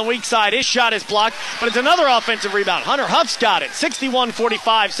Dinkins on the weak side. His shot is blocked, but it's another offensive rebound. Hunter Huff's got it.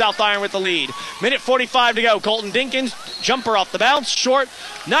 61-45, South Iron with the lead. Minute 45 to go. Colton Dinkins, jumper off the bounce, short.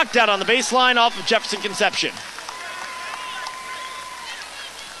 Knocked out on the baseline off of Jefferson Conception.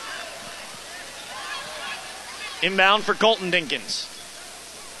 Inbound for Colton Dinkins.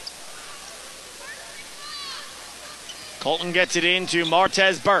 Colton gets it into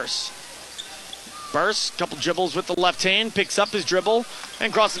Martez Burse. Burse, couple dribbles with the left hand, picks up his dribble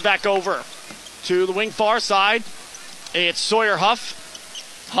and crosses back over to the wing far side. It's Sawyer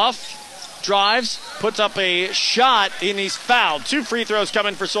Huff. Huff drives, puts up a shot, and he's fouled. 2 free throws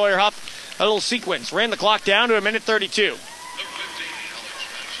coming for Sawyer Huff. A little sequence. Ran the clock down to a minute 32.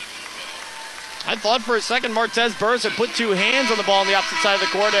 I thought for a second Martez Burse had put 2 hands on the ball on the opposite side of the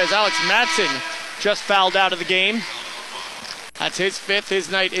court as Alex Matson just fouled out of the game. That's his 5th. His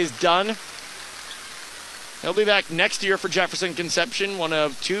night is done. He'll be back next year for Jefferson Conception, one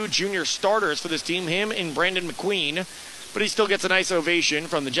of 2 junior starters for this team, him and Brandon McQueen. But he still gets a nice ovation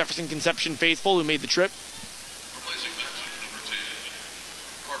from the Jefferson Conception faithful who made the trip.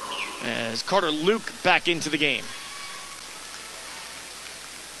 As Carter Luke back into the game.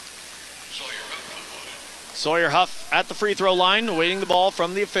 Sawyer Huff at the free throw line, awaiting the ball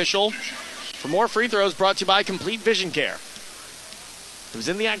from the official. For more free throws, brought to you by Complete Vision Care. He was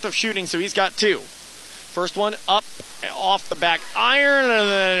in the act of shooting, so he's got 2. First one up, off the back iron, and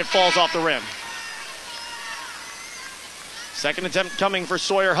then it falls off the rim. Second attempt coming for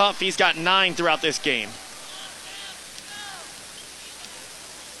Sawyer Huff. He's got 9 throughout this game.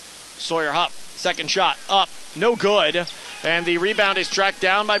 Sawyer Huff, second shot up, no good. And the rebound is tracked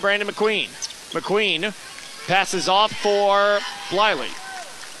down by Brandon McQueen. McQueen passes off for Bliley.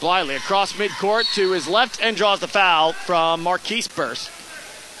 Bliley across midcourt to his left and draws the foul from Marquise Burse.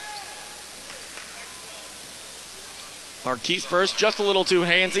 Marquise Burse just a little too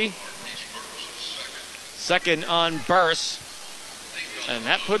handsy. Second on Burse. And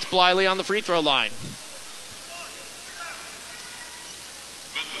that puts Bliley on the free throw line.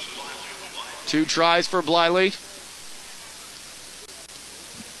 2 tries for Bliley.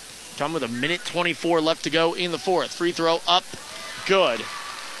 Come with a minute 24 left to go in the fourth. Free throw up, good.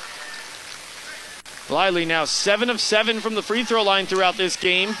 Bliley now 7 of 7 from the free throw line throughout this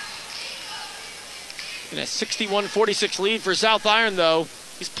game. In a 61-46 lead for South Iron, though.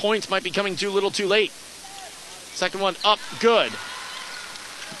 These points might be coming too little too late. Second one up, good.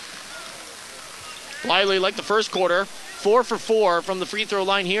 Bliley, like the first quarter, 4 for 4 from the free throw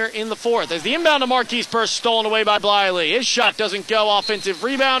line here in the fourth. As the inbound to Marquise Burse stolen away by Bliley. His shot doesn't go. Offensive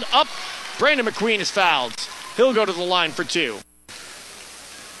rebound up. Brandon McQueen is fouled. He'll go to the line for 2.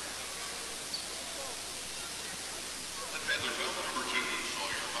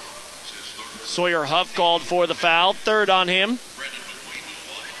 Sawyer Huff called for the foul. 3rd on him.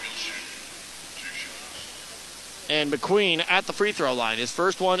 And McQueen at the free throw line. His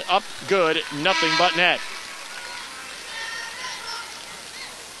first one up, good, nothing but net.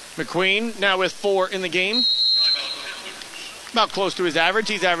 McQueen now with 4 in the game. About close to his average.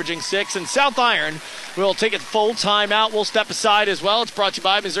 He's averaging 6. And South Iron will take a full timeout. We'll step aside as well. It's brought to you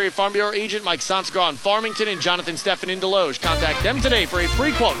by Missouri Farm Bureau agent Mike Sonsegar in Farmington and Jonathan Steffen in Deloge. Contact them today for a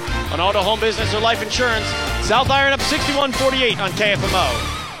free quote on auto, home, business, or life insurance. South Iron up 61-48 on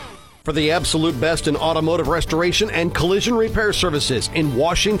KFMO. For the absolute best in automotive restoration and collision repair services in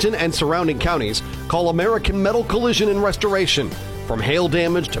Washington and surrounding counties, call American Metal Collision and Restoration. From hail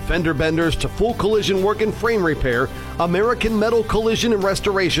damage to fender benders to full collision work and frame repair, American Metal Collision and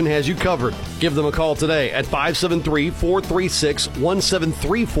Restoration has you covered. Give them a call today at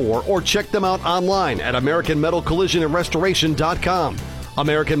 573-436-1734 or check them out online at AmericanMetalCollisionandRestoration.com.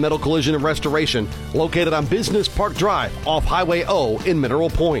 American Metal Collision and Restoration, located on Business Park Drive off Highway O in Mineral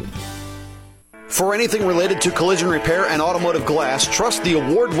Point. For anything related to collision repair and automotive glass, trust the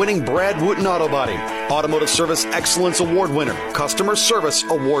award-winning Brad Wooten Auto Body. Automotive Service Excellence Award winner, Customer Service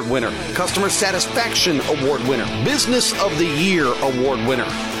Award winner, Customer Satisfaction Award winner, Business of the Year Award winner,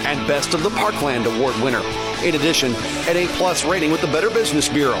 and Best of the Parkland Award winner. In addition, an A+ rating with the Better Business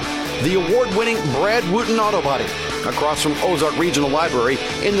Bureau. The award-winning Brad Wooten Auto Body, across from Ozark Regional Library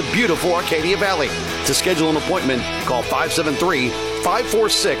in the beautiful Arcadia Valley. To schedule an appointment, call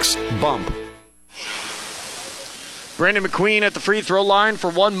 573-546-BUMP. Brandon McQueen at the free throw line for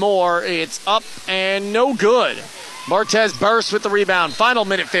one more. It's up and no good. Martez Burst with the rebound. Final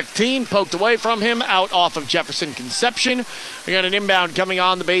minute 15. Poked away from him. Out off of Jefferson Conception. We got an inbound coming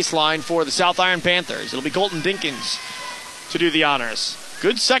on the baseline for the South Iron Panthers. It'll be Colton Dinkins to do the honors.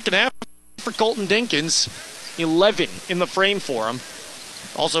 Good second half for Colton Dinkins. 11 in the frame for him.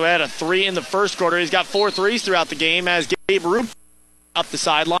 Also had a 3 in the first quarter. He's got 4 threes throughout the game as Gabe Rubin up the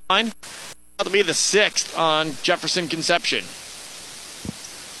sideline. That'll be the 6th on Jefferson Conception.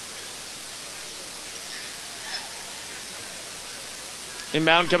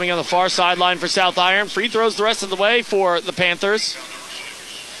 Inbound coming on the far sideline for South Iron. Free throws the rest of the way for the Panthers.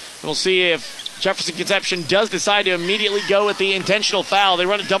 We'll see if Jefferson Conception does decide to immediately go with the intentional foul. They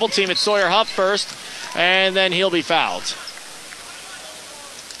run a double team at Sawyer Huff first, and then he'll be fouled.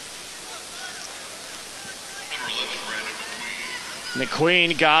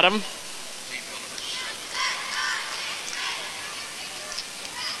 McQueen got him.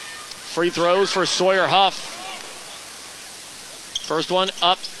 Free throws for Sawyer Huff. First one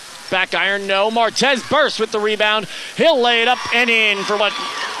up, back iron, no. Martez Burst with the rebound. He'll lay it up and in for what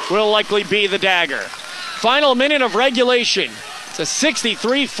will likely be the dagger. Final minute of regulation. It's a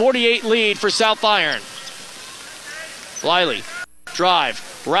 63-48 lead for South Iron. Wiley, drive,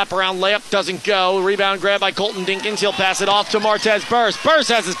 wraparound layup, doesn't go. Rebound grab by Colton Dinkins. He'll pass it off to Martez Burst. Burst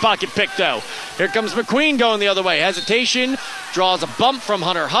has his pocket picked, though. Here comes McQueen going the other way. Hesitation, draws a bump from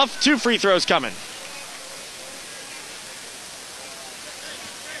Hunter Huff. 2 free throws coming.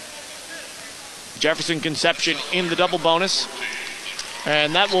 Jefferson Conception in the double bonus.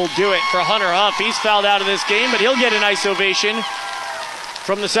 And that will do it for Hunter Huff. He's fouled out of this game, but he'll get a nice ovation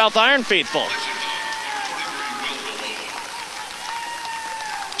from the South Iron faithful.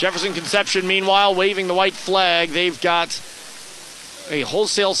 Jefferson Conception, meanwhile, waving the white flag. They've got a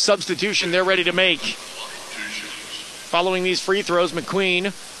wholesale substitution they're ready to make. Following these free throws,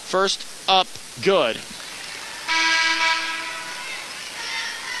 McQueen, first up, good.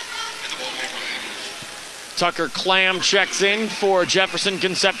 Tucker Clam checks in for Jefferson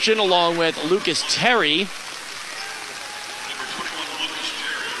Conception along with Lucas Terry.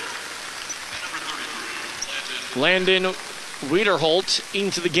 Landon Wiederholt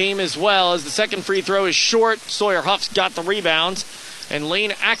into the game as well as the second free throw is short. Sawyer Huff's got the rebound. And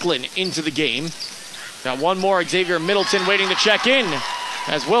Lane Acklin into the game. Got one more, Xavier Middleton waiting to check in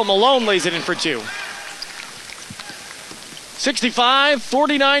as Will Malone lays it in for 2.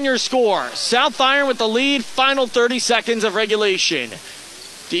 65-49 your score. South Iron with the lead, final 30 seconds of regulation.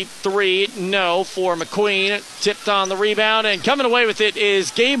 Deep 3, no for McQueen. Tipped on the rebound, and coming away with it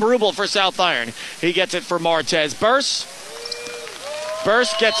is Gabe Rubel for South Iron. He gets it for Martez Burst.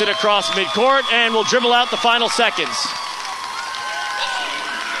 Burst gets it across midcourt and will dribble out the final seconds.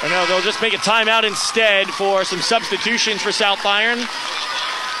 Or no, they'll just make a timeout instead for some substitutions for South Iron.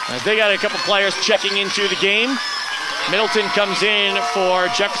 As they got a couple players checking into the game. Middleton comes in for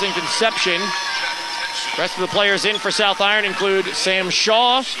Jefferson Conception. The rest of the players in for South Iron include Sam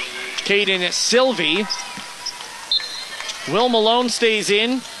Shaw, Caden Sylvie. Will Malone stays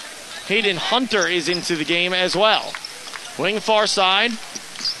in. Hayden Hunter is into the game as well. Wing far side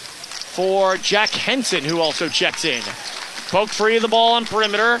for Jack Henson, who also checks in. Poke free of the ball on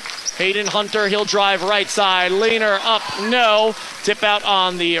perimeter. Hayden Hunter, he'll drive right side. Leaner up, no. Tip out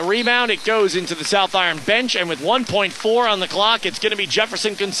on the rebound. It goes into the South Iron bench, and with 1.4 on the clock, it's going to be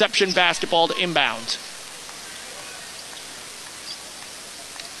Jefferson Conception basketball to inbound.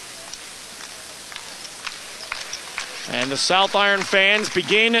 And the South Iron fans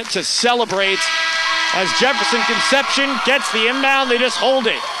begin to celebrate as Jefferson Conception gets the inbound. They just hold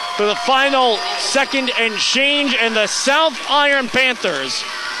it for the final second and change, and the South Iron Panthers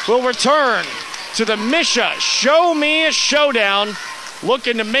will return to the Misha Show Me a Showdown,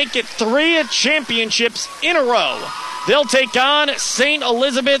 looking to make it 3 championships in a row. They'll take on St.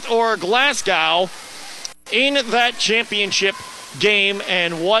 Elizabeth or Glasgow in that championship game,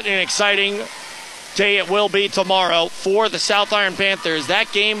 and what an exciting day it will be tomorrow for the South Iron Panthers.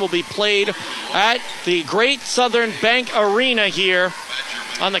 That game will be played at the Great Southern Bank Arena here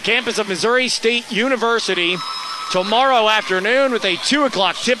on the campus of Missouri State University tomorrow afternoon with a 2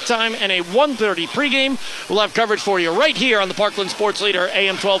 o'clock tip time and a 1:30 pregame. We'll have coverage for you right here on the Parkland Sports Leader,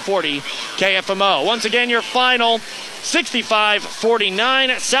 AM 1240 KFMO. Once again, your final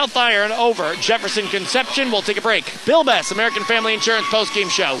 65-49 South Iron over Jefferson Conception. We'll take a break. Bill Bess, American Family Insurance postgame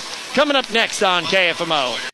show, coming up next on KFMO.